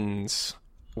instructions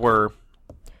were,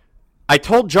 I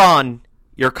told John,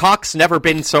 your cock's never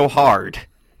been so hard.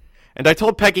 And I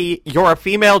told Peggy, you're a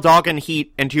female dog in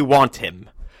heat and you want him.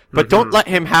 But don't let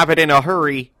him have it in a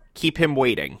hurry, keep him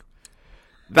waiting.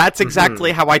 That's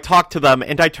exactly how I talked to them,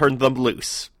 and I turned them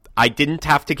loose. I didn't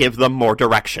have to give them more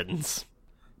directions.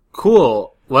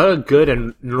 Cool. What a good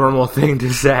and normal thing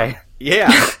to say.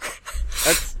 Yeah.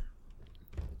 That's...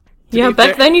 Yeah,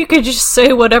 back then you could just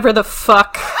say whatever the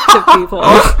fuck to people.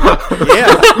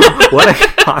 Yeah. What a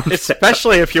concept.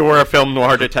 Especially if you were a film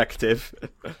noir detective.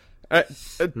 A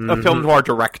film noir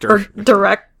director. Or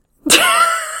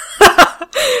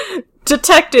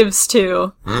detectives,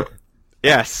 too.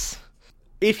 Yes.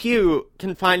 If you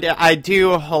can find it, I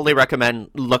do wholly recommend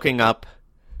looking up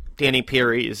Danny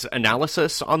Peary's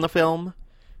analysis on the film,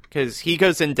 because he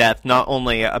goes in depth not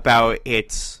only about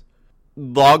its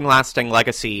long-lasting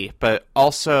legacy, but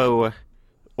also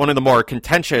one of the more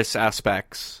contentious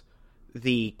aspects,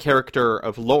 the character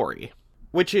of Laurie,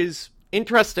 which is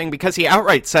interesting because he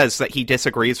outright says that he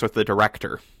disagrees with the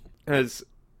director. As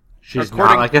she's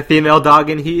not like a female dog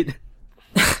in heat?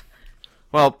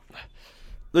 Well,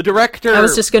 the director... I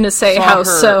was just going to say how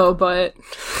so, but...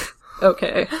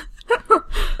 Okay.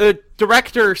 The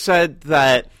director said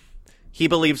that he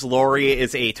believes Laurie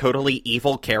is a totally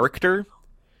evil character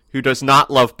who does not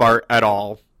love Bart at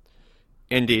all,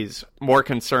 Indy's more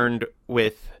concerned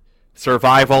with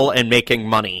survival and making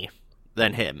money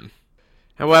than him.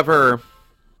 However,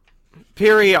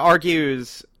 Peary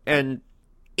argues, and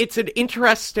it's an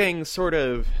interesting sort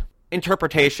of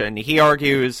interpretation. He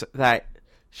argues that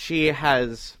she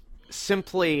has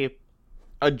simply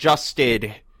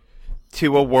adjusted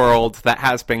to a world that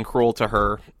has been cruel to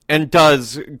her and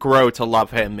does grow to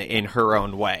love him in her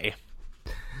own way.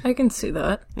 I can see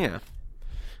that. Yeah.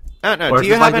 I don't know. Or Do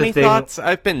you is this have like the any thing- thoughts?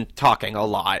 I've been talking a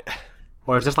lot.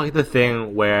 Or is this like the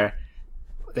thing where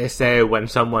they say when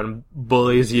someone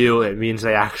bullies you, it means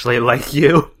they actually like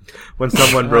you? When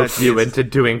someone ropes you into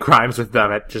doing crimes with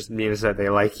them, it just means that they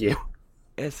like you.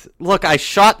 Look, I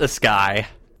shot this guy.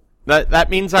 That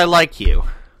means I like you.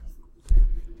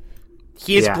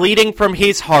 He is bleeding from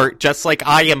his heart, just like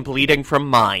I am bleeding from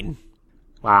mine.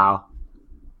 Wow.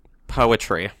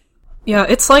 Poetry. Yeah,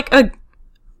 it's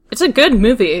a good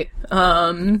movie.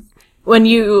 When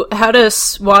you had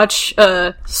us watch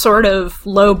a sort of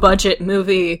low-budget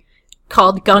movie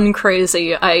called Gun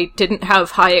Crazy, I didn't have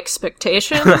high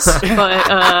expectations,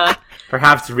 but,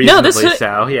 Perhaps reasonably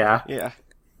so, yeah. Yeah.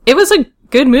 It was a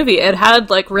good movie. It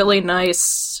had, like, really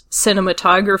nice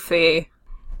cinematography,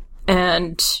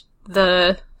 and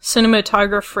the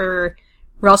cinematographer,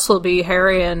 Russell B.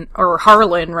 Harlan,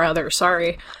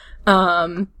 sorry,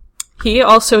 he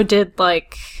also did,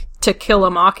 like, To Kill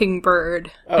a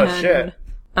Mockingbird. Oh, shit.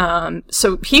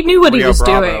 So he knew what he was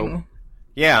Bravo. doing.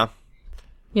 Yeah.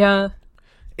 Yeah.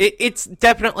 It's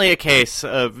definitely a case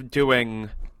of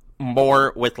doing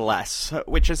more with less,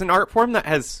 which is an art form that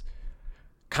has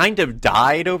kind of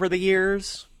died over the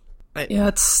years. Yeah,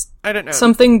 it's I don't know.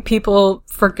 something people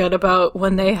forget about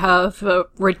when they have a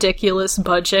ridiculous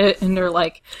budget and they're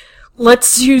like,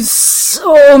 let's use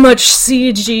so much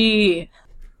CG.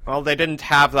 Well, they didn't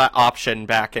have that option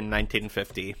back in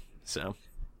 1950, so.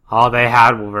 All they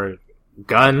had were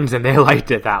guns, and they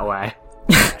liked it that way.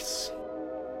 Yes.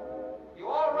 You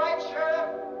all right, Sheriff?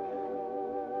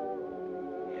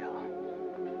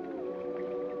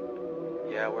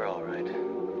 Yeah, we're all right.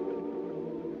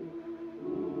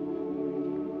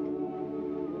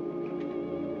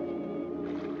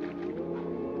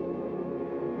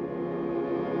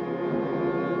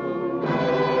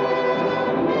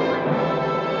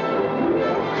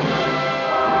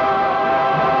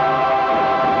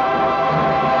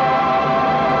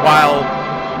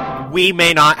 While we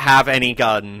may not have any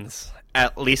guns,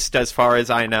 at least as far as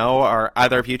I know, are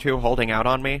either of you two holding out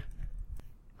on me?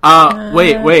 Wait.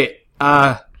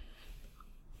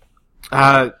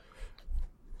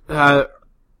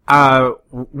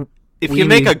 If you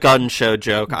make a gun show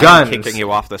joke, Guns. I'm kicking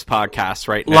you off this podcast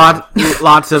right now.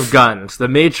 Lots of guns. The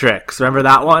Matrix, remember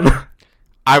that one?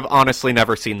 I've honestly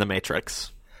never seen The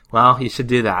Matrix. Well, you should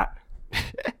do that.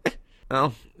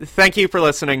 Well, thank you for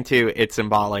listening to It's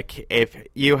Symbolic. If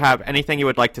you have anything you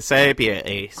would like to say, be it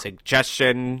a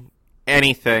suggestion,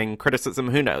 anything, criticism,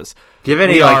 who knows. Do you have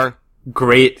any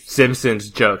great Simpsons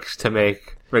jokes to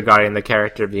make regarding the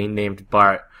character being named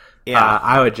Bart? Yeah.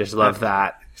 I would just love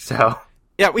that. So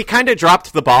Yeah, we kind of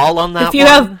dropped the ball on that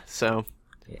so...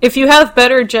 If you have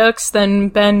better jokes than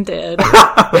Ben did,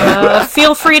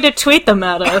 feel free to tweet them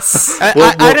at us.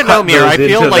 I don't know, Mir. I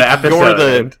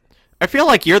feel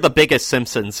like you're the biggest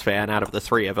Simpsons fan out of the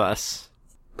three of us.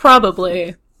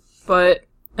 Probably. But,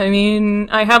 I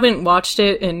mean, I haven't watched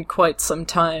it in quite some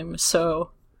time, so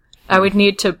I would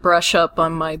need to brush up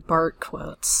on my Bart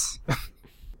quotes.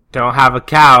 don't have a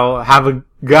cow, have a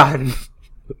gun.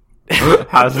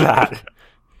 How's that?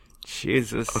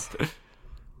 Jesus.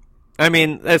 I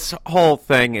mean, this whole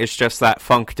thing is just that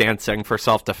funk dancing for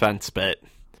self-defense bit.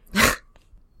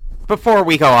 Before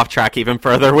we go off track even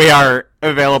further, we are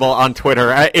available on Twitter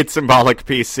at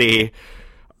ItSymbolicPC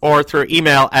or through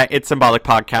email at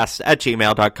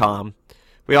itsymbolicpodcast@gmail.com.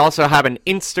 We also have an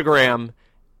Instagram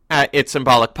at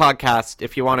ItSymbolicPodcast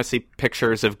if you want to see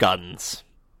pictures of guns.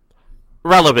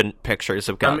 Relevant pictures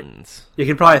of guns. You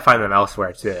can probably find them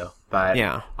elsewhere too, but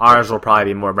yeah. Ours will probably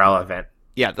be more relevant.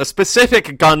 Yeah, the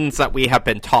specific guns that we have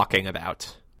been talking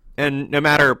about. And no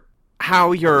matter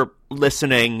how you're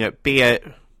listening, be it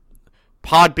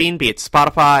Podbean, be it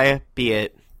Spotify, be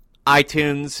it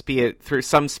iTunes, be it through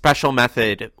some special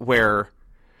method where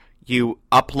you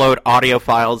upload audio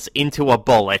files into a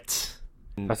bullet.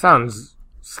 That sounds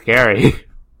scary.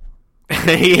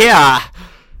 Yeah,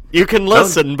 you can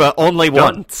listen, but only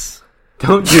once.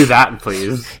 Don't do that,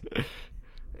 please.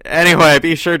 Anyway,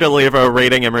 be sure to leave a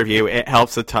rating and review. It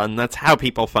helps a ton. That's how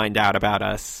people find out about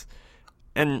us.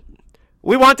 And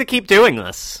we want to keep doing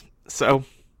this, so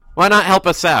why not help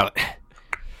us out?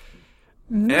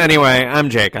 Anyway,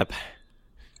 I'm Jacob.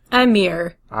 I'm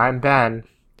Mir. I'm Ben.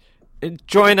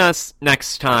 Join us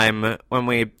next time when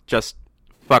we just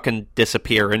fucking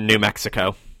disappear in New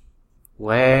Mexico.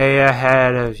 Way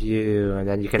ahead of you, and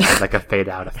then you can add like a fade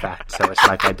out effect, so it's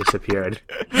like I disappeared.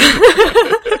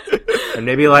 And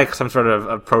maybe like some sort of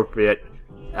appropriate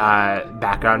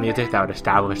background music that would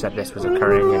establish that this was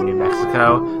occurring in New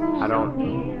Mexico. I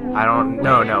don't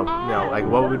know. Like,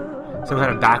 what would some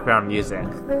kind of background music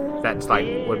that's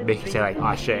like would make you say like,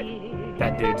 oh shit,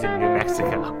 that dude's in New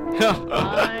Mexico.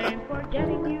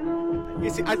 You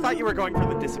see, I thought you were going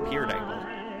for the disappeared angle.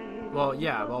 Well,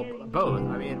 yeah, both.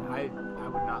 I mean, I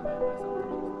would not let myself.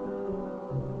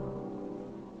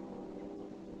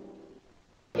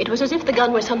 It was as if the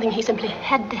gun was something he simply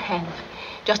had to have,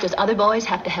 just as other boys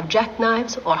have to have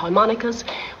jackknives or harmonicas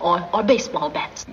or baseball bats.